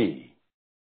me.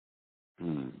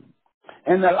 And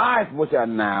the life which I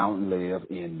now live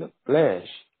in the flesh,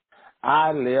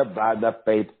 I live by the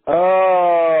faith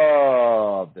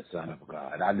of the Son of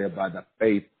God. I live by the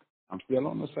faith. I'm still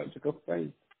on the subject of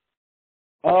faith.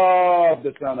 Of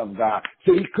the Son of God.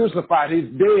 See, he crucified, he's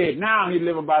dead. Now he's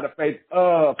living by the faith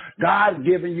of God,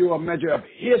 giving you a measure of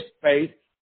his faith.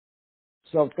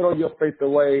 So throw your faith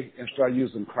away and start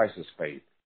using Christ's faith,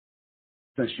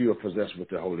 since you are possessed with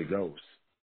the Holy Ghost.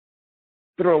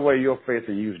 Throw away your faith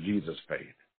and use Jesus'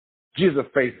 faith. Jesus'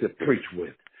 faith to preach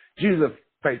with. Jesus'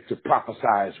 faith to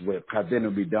prophesy with, because then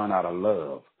it'll be done out of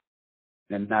love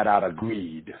and not out of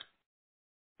greed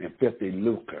and filthy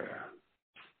lucre.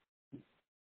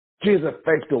 Jesus'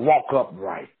 faith to walk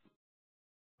upright.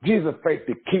 Jesus' faith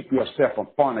to keep yourself from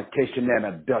fornication and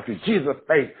adultery. Jesus'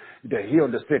 faith to heal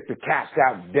the sick, to cast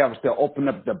out devils, to open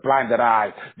up the blinded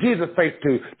eyes. Jesus' faith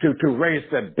to raise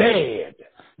the dead.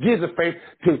 Jesus' faith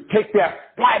to take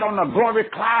that flight on the glory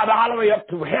cloud all the way up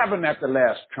to heaven at the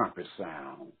last trumpet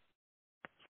sound.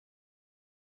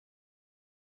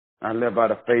 I live by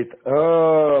the faith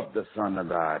of the Son of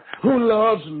God, who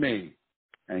loves me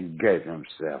and gave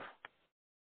himself.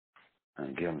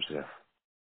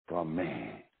 For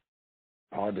me.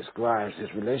 Paul describes his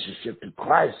relationship to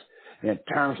Christ in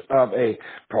terms of a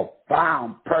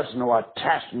profound personal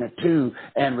attachment to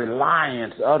and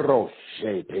reliance upon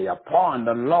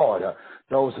the Lord.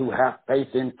 Those who have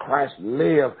faith in Christ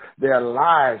live their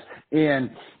lives in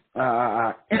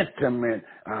intimate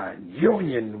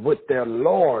union with their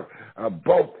Lord,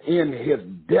 both in his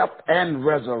death and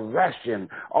resurrection.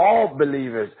 All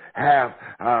believers have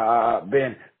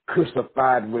been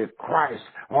crucified with Christ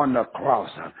on the cross.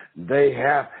 They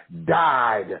have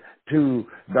died to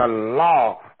the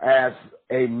law as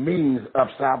a means of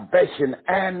salvation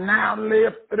and now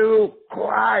live through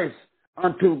Christ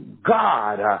unto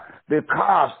God,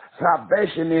 because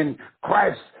salvation in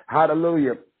Christ,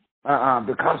 hallelujah,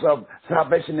 because of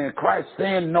salvation in Christ,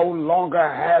 sin no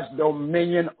longer has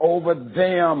dominion over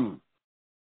them,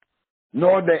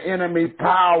 nor the enemy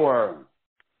power.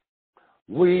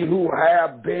 We who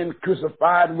have been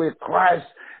crucified with Christ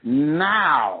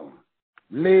now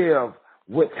live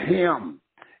with him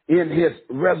in his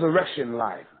resurrection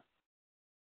life.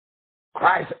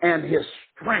 Christ and his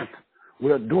strength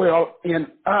will dwell in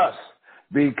us,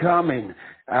 becoming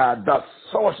the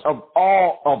source of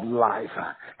all of life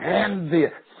and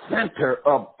the center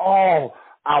of all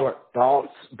our thoughts,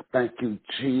 thank you,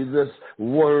 Jesus,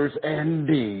 words and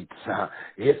deeds.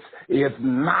 It's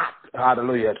not,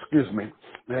 hallelujah,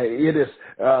 it is,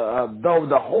 though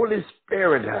the Holy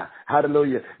Spirit,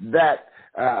 hallelujah, that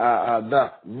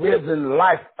the risen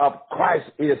life of Christ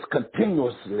is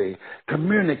continuously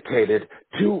communicated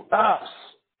to us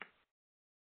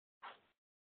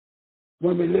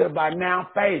when we live by now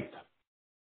faith.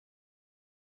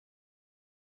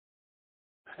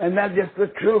 And that's just the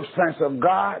true sense of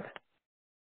God.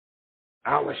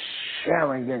 Our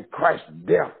sharing in Christ's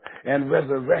death and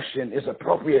resurrection is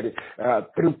appropriated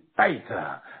through faith.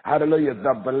 Hallelujah.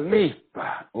 The belief,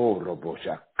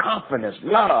 confidence,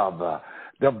 love,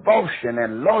 devotion,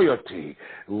 and loyalty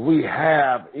we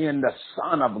have in the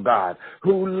Son of God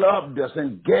who loved us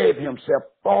and gave himself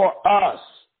for us.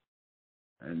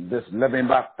 And this living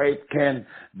by faith can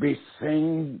be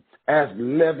seen as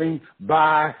living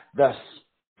by the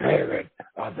Spirit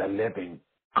of the living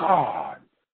God.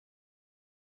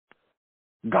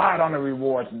 God only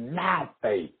rewards now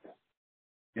faith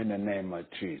in the name of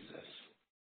Jesus.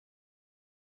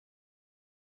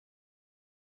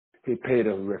 He paid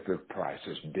a horrific price,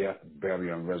 his death,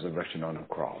 burial, and resurrection on the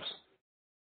cross.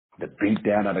 The beat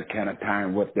down of the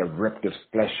cannon whip that ripped his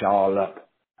flesh all up,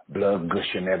 blood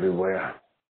gushing everywhere,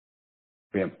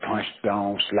 being punched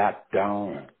on, slapped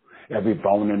on, every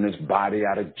bone in his body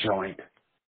out of joint.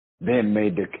 Then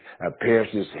made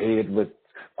pierced his head with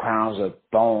crowns of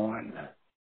thorn.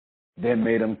 Then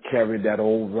made him carry that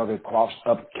old rugged cross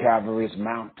up Calvary's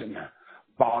mountain,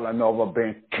 falling over,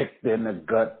 being kicked in the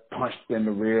gut, punched in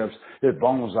the ribs. His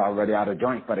bones already out of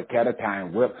joint for the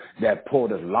catatine whip that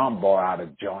pulled his lumbar out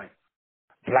of joint.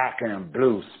 Black and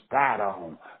blue, spat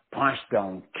on, punched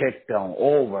on, kicked on,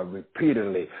 over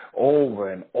repeatedly,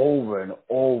 over and over and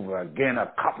over again.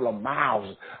 A couple of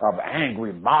miles of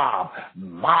angry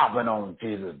mobbing on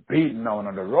Jesus, beating on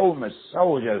him. The Roman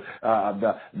soldiers,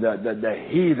 the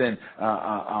heathen,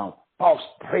 false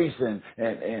priests, and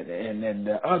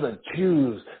the other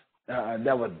Jews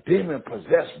that were demon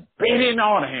possessed, beating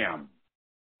on him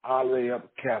all the way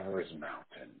up Calvary's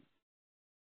mountain.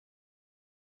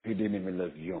 He didn't even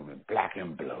look human, black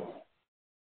and blue.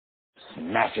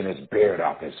 Snatching his beard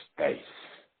off his face,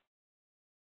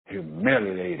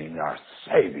 humiliating our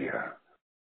Savior,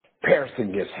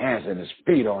 piercing his hands and his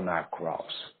feet on that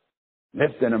cross,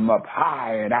 lifting him up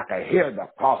high, and I could hear the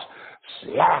cross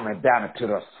slamming down into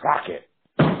the socket.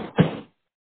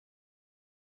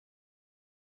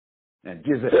 And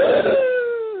Jesus,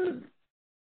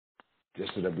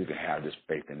 just so that we can have this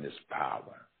faith and this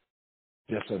power,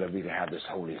 just so that we can have this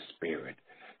Holy Spirit,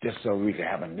 just so we can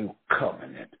have a new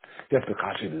covenant, just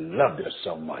because he loved us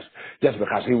so much, just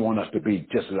because he wants us to be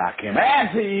just like him.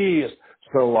 As he is,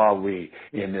 so are we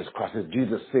in this cross. Is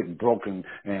Jesus sick, broken,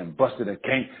 and busted and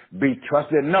can't be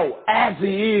trusted? No, as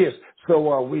he is, so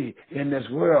are we in this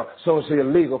world. So it's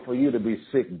illegal for you to be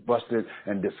sick, busted,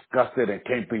 and disgusted and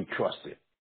can't be trusted.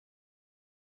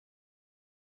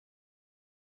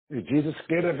 Is Jesus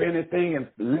scared of anything and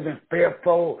living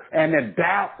fearful and in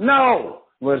doubt? No.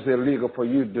 Well, it's illegal for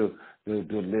you to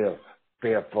live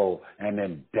fearful and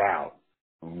in doubt,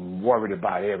 worried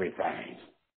about everything.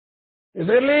 It's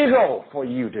illegal for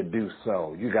you to do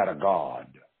so. You got a God.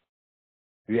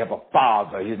 You have a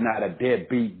father. He's not a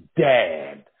deadbeat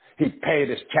dad. He paid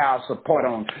his child support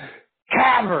on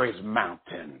Calvary's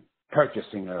mountain,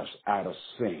 purchasing us out of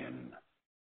sin,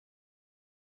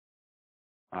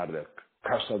 out of the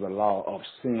curse of the law of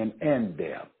sin and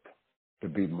death, to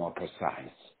be more precise.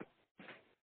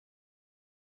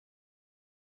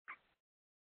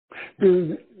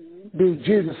 Do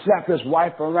Jesus slap his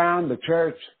wife around the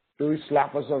church? Do he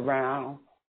slap us around?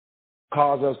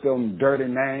 Calls us them dirty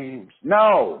names?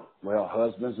 No. Well,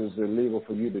 husbands, it's illegal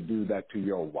for you to do that to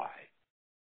your wife.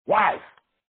 Wife!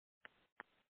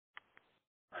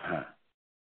 Huh.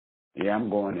 Yeah, I'm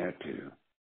going there too.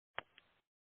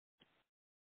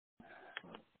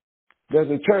 Does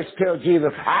the church tell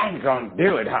Jesus, I ain't going to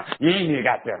do it, huh? You ain't even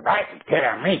got the right to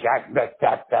tell me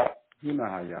that. You know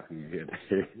how y'all can get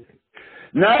it.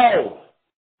 No!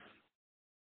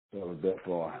 So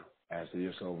therefore, as it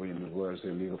is over in the world, it's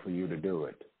illegal for you to do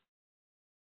it.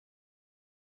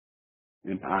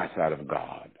 In the eyesight of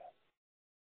God.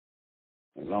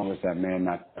 As long as that man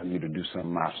not telling you to do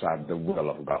something outside the will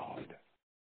of God,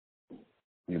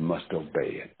 you must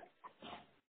obey it.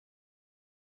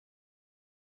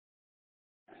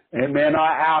 Amen.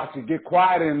 Our hours to get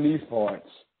quiet in these parts.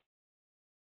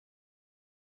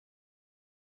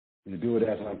 You do it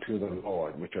as unto the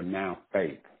Lord, which are now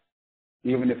faith.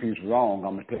 Even if he's wrong,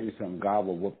 I'm gonna tell you something. God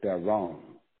will whoop that wrong.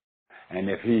 And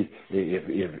if he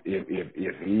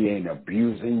ain't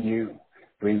abusing you,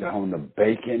 bring home the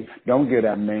bacon. Don't give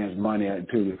that man's money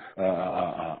to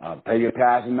pay your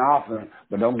tithes and offering,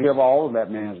 but don't give all of that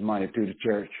man's money to the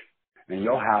church, and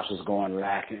your house is going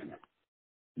lacking.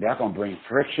 That's going to bring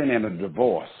friction and a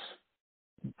divorce.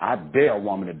 I dare a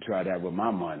woman to try that with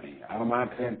my money. I don't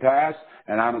mind paying tithes,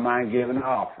 and I don't mind giving an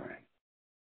offering,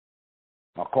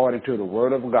 according to the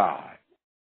word of God.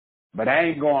 But I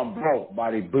ain't going broke by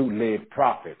the bootleg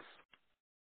prophets.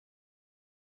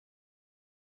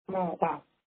 Oh, wow.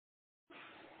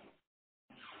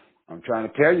 I'm trying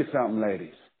to tell you something,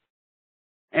 ladies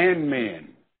and men.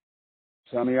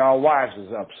 Some of y'all wives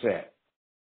is upset.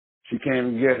 She can't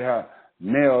even get her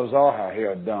nails or her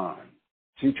hair done.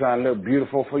 She trying to look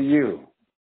beautiful for you.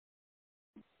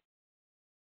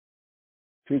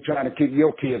 She trying to keep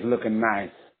your kids looking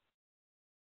nice.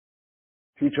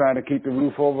 She trying to keep the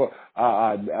roof over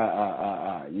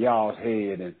y'all's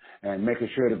head and making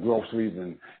sure the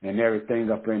groceries and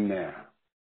everything up in there.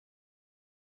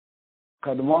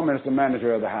 Because the woman is the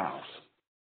manager of the house.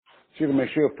 She can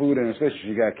make sure food, and especially if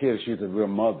she got kids, she's a real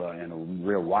mother and a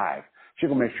real wife. She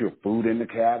can make sure food in the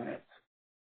cabinets.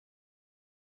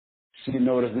 She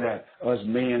noticed that us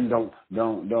men don't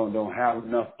have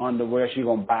enough underwear. She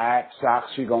gonna buy it,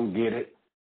 socks. She gonna get it.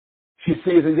 She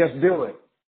sees it, just do it.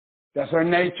 That's her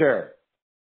nature.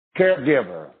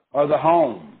 Caregiver of the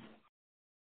home.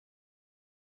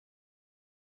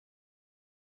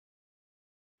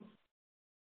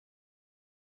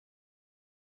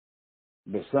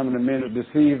 But some of the men are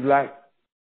deceived like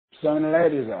some of the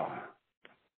ladies are.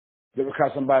 Just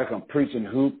because somebody can preach and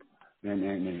hoop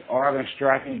and organ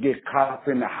strike, you get caught up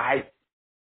in the hype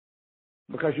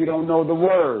because you don't know the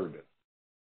word.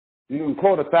 You can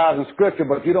quote 1,000 scriptures,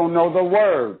 but you don't know the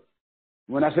word.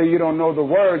 When I say you don't know the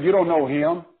word, you don't know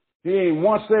him. He ain't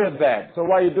once said that. So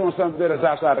why are you doing something that's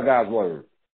outside of God's word?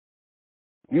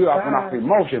 You're offering off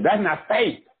emotion. That's not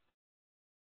faith.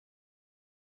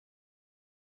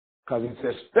 Because it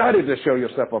says, study to show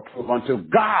yourself approved unto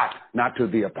God, not to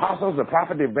the apostles, the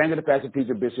prophet, the evangelist, pastor,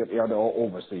 teacher, bishop, elder, or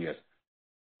overseers.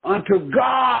 Unto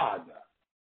God.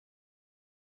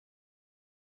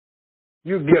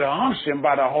 You get an unction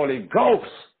by the Holy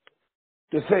Ghost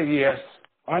to say yes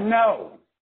or no.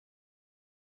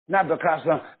 Not because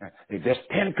there's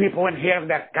 10 people in here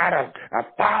that got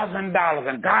 $1,000,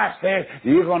 and God says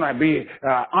you're gonna be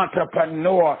an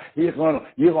entrepreneur. You're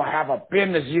gonna have a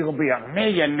business. You're gonna be a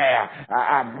millionaire,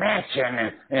 a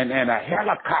mansion, and a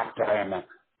helicopter, and a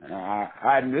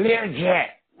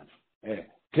Learjet.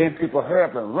 10 people hurry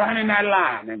up and run in that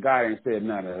line, and God ain't said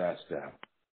none of that stuff.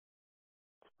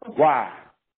 Why?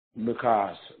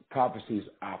 Because prophecies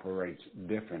operates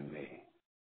differently.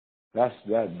 That's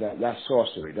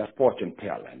sorcery. That's fortune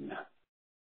telling.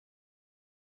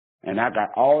 And I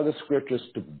got all the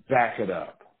scriptures to back it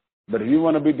up. But if you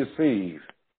want to be deceived,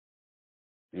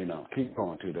 keep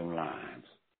going through them lines.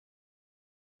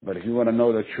 But if you want to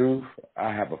know the truth,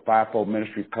 I have a 5-4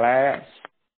 ministry class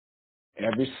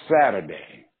every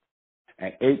Saturday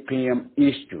at 8 p.m.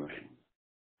 Eastern.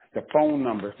 The phone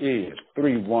number is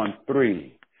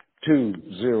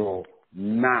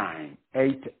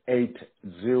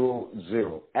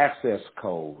 313-209-8800. Access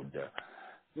code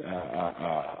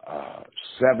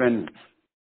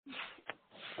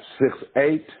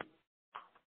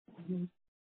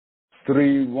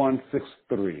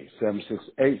 768-3163.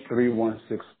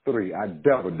 768-3163. I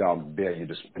double dog dare you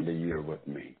to spend a year with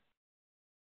me.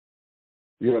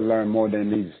 You'll learn more than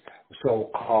these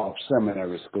so-called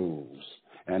seminary schools.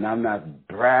 And I'm not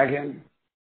bragging.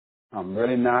 I'm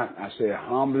really not. I say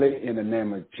humbly in the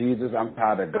name of Jesus, I'm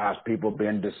tired of God's people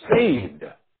being deceived.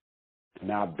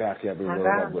 Now back every word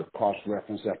up with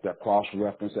cross-reference after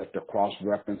cross-reference after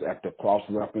cross-reference after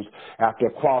cross-reference after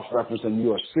cross-reference, and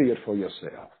you'll see it for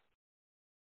yourself.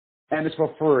 And it's for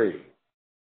free.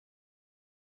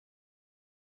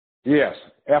 Yes,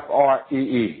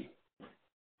 Free.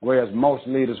 Whereas most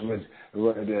leaders with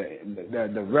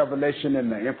the revelation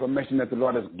and the information that the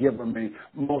Lord has given me,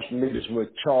 most leaders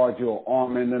would charge you an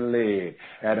arm and a leg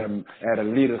at a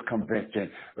leaders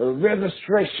convention.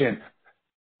 Registration,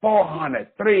 $400,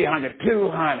 $300,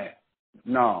 $200.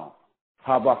 No.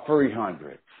 How about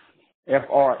 $300? Free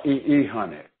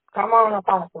 100. Come on,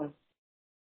 Apostle.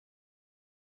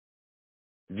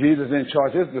 Jesus didn't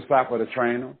charge his disciple to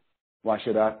train them. Why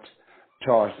should I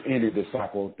charge any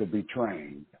disciple to be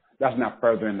trained? That's not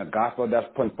furthering the gospel. That's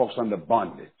putting folks under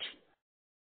bondage.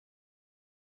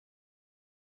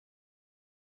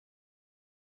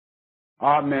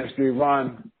 Our ministry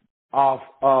run off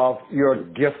of your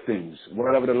giftings,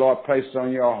 whatever the Lord placed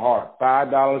on your heart.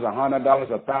 $5,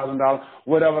 $100, $1,000,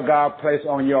 whatever God placed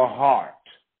on your heart.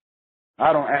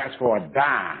 I don't ask for a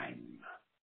dime.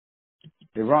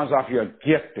 It runs off your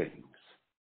giftings,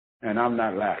 and I'm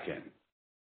not lacking.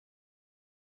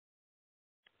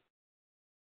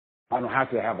 I don't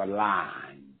have to have a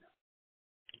line.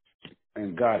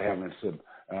 and God haven't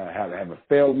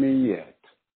failed me yet.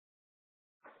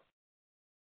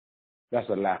 That's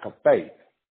a lack of faith.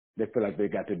 They feel like they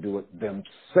got to do it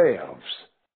themselves.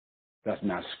 That's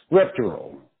not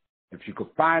scriptural. If you could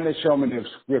find it, show me the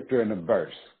scripture in the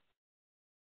verse.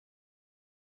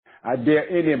 I dare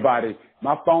anybody.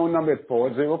 My phone number is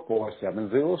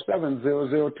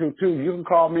 404-707-0022. You can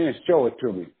call me and show it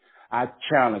to me. I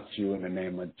challenge you in the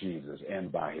name of Jesus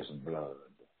and by his blood.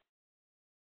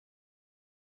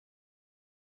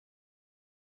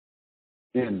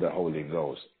 In the Holy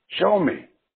Ghost. Show me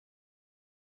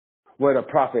where the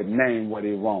prophet named what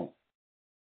he wants.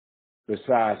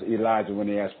 Besides Elijah when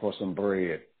he asked for some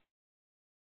bread.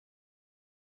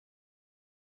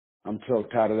 I'm so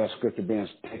tired of that scripture being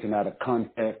taken out of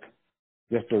context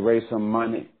just to raise some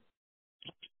money.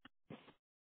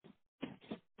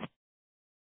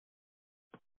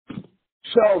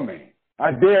 Show me.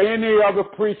 I dare any other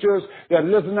preachers that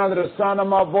listen under the sound of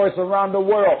my voice around the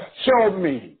world. Show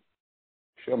me.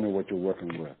 Show me what you're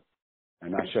working with.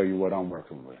 And I'll show you what I'm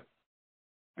working with.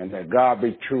 And that God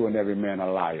be true and every man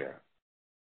a liar.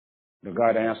 The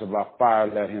God that answers by fire,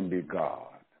 let him be God.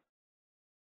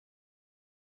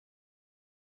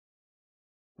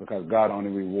 Because God only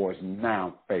rewards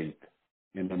now faith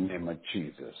in the name of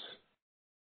Jesus.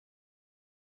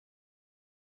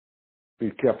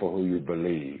 Be careful who you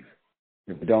believe.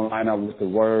 If you don't line up with the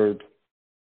word,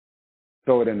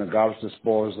 throw it in the garbage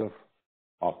disposal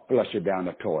or flush it down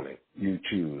the toilet. You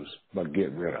choose, but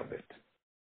get rid of it.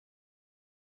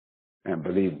 And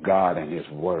believe God and his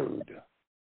word.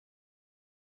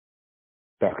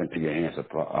 Talking to your hands,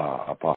 Apostle.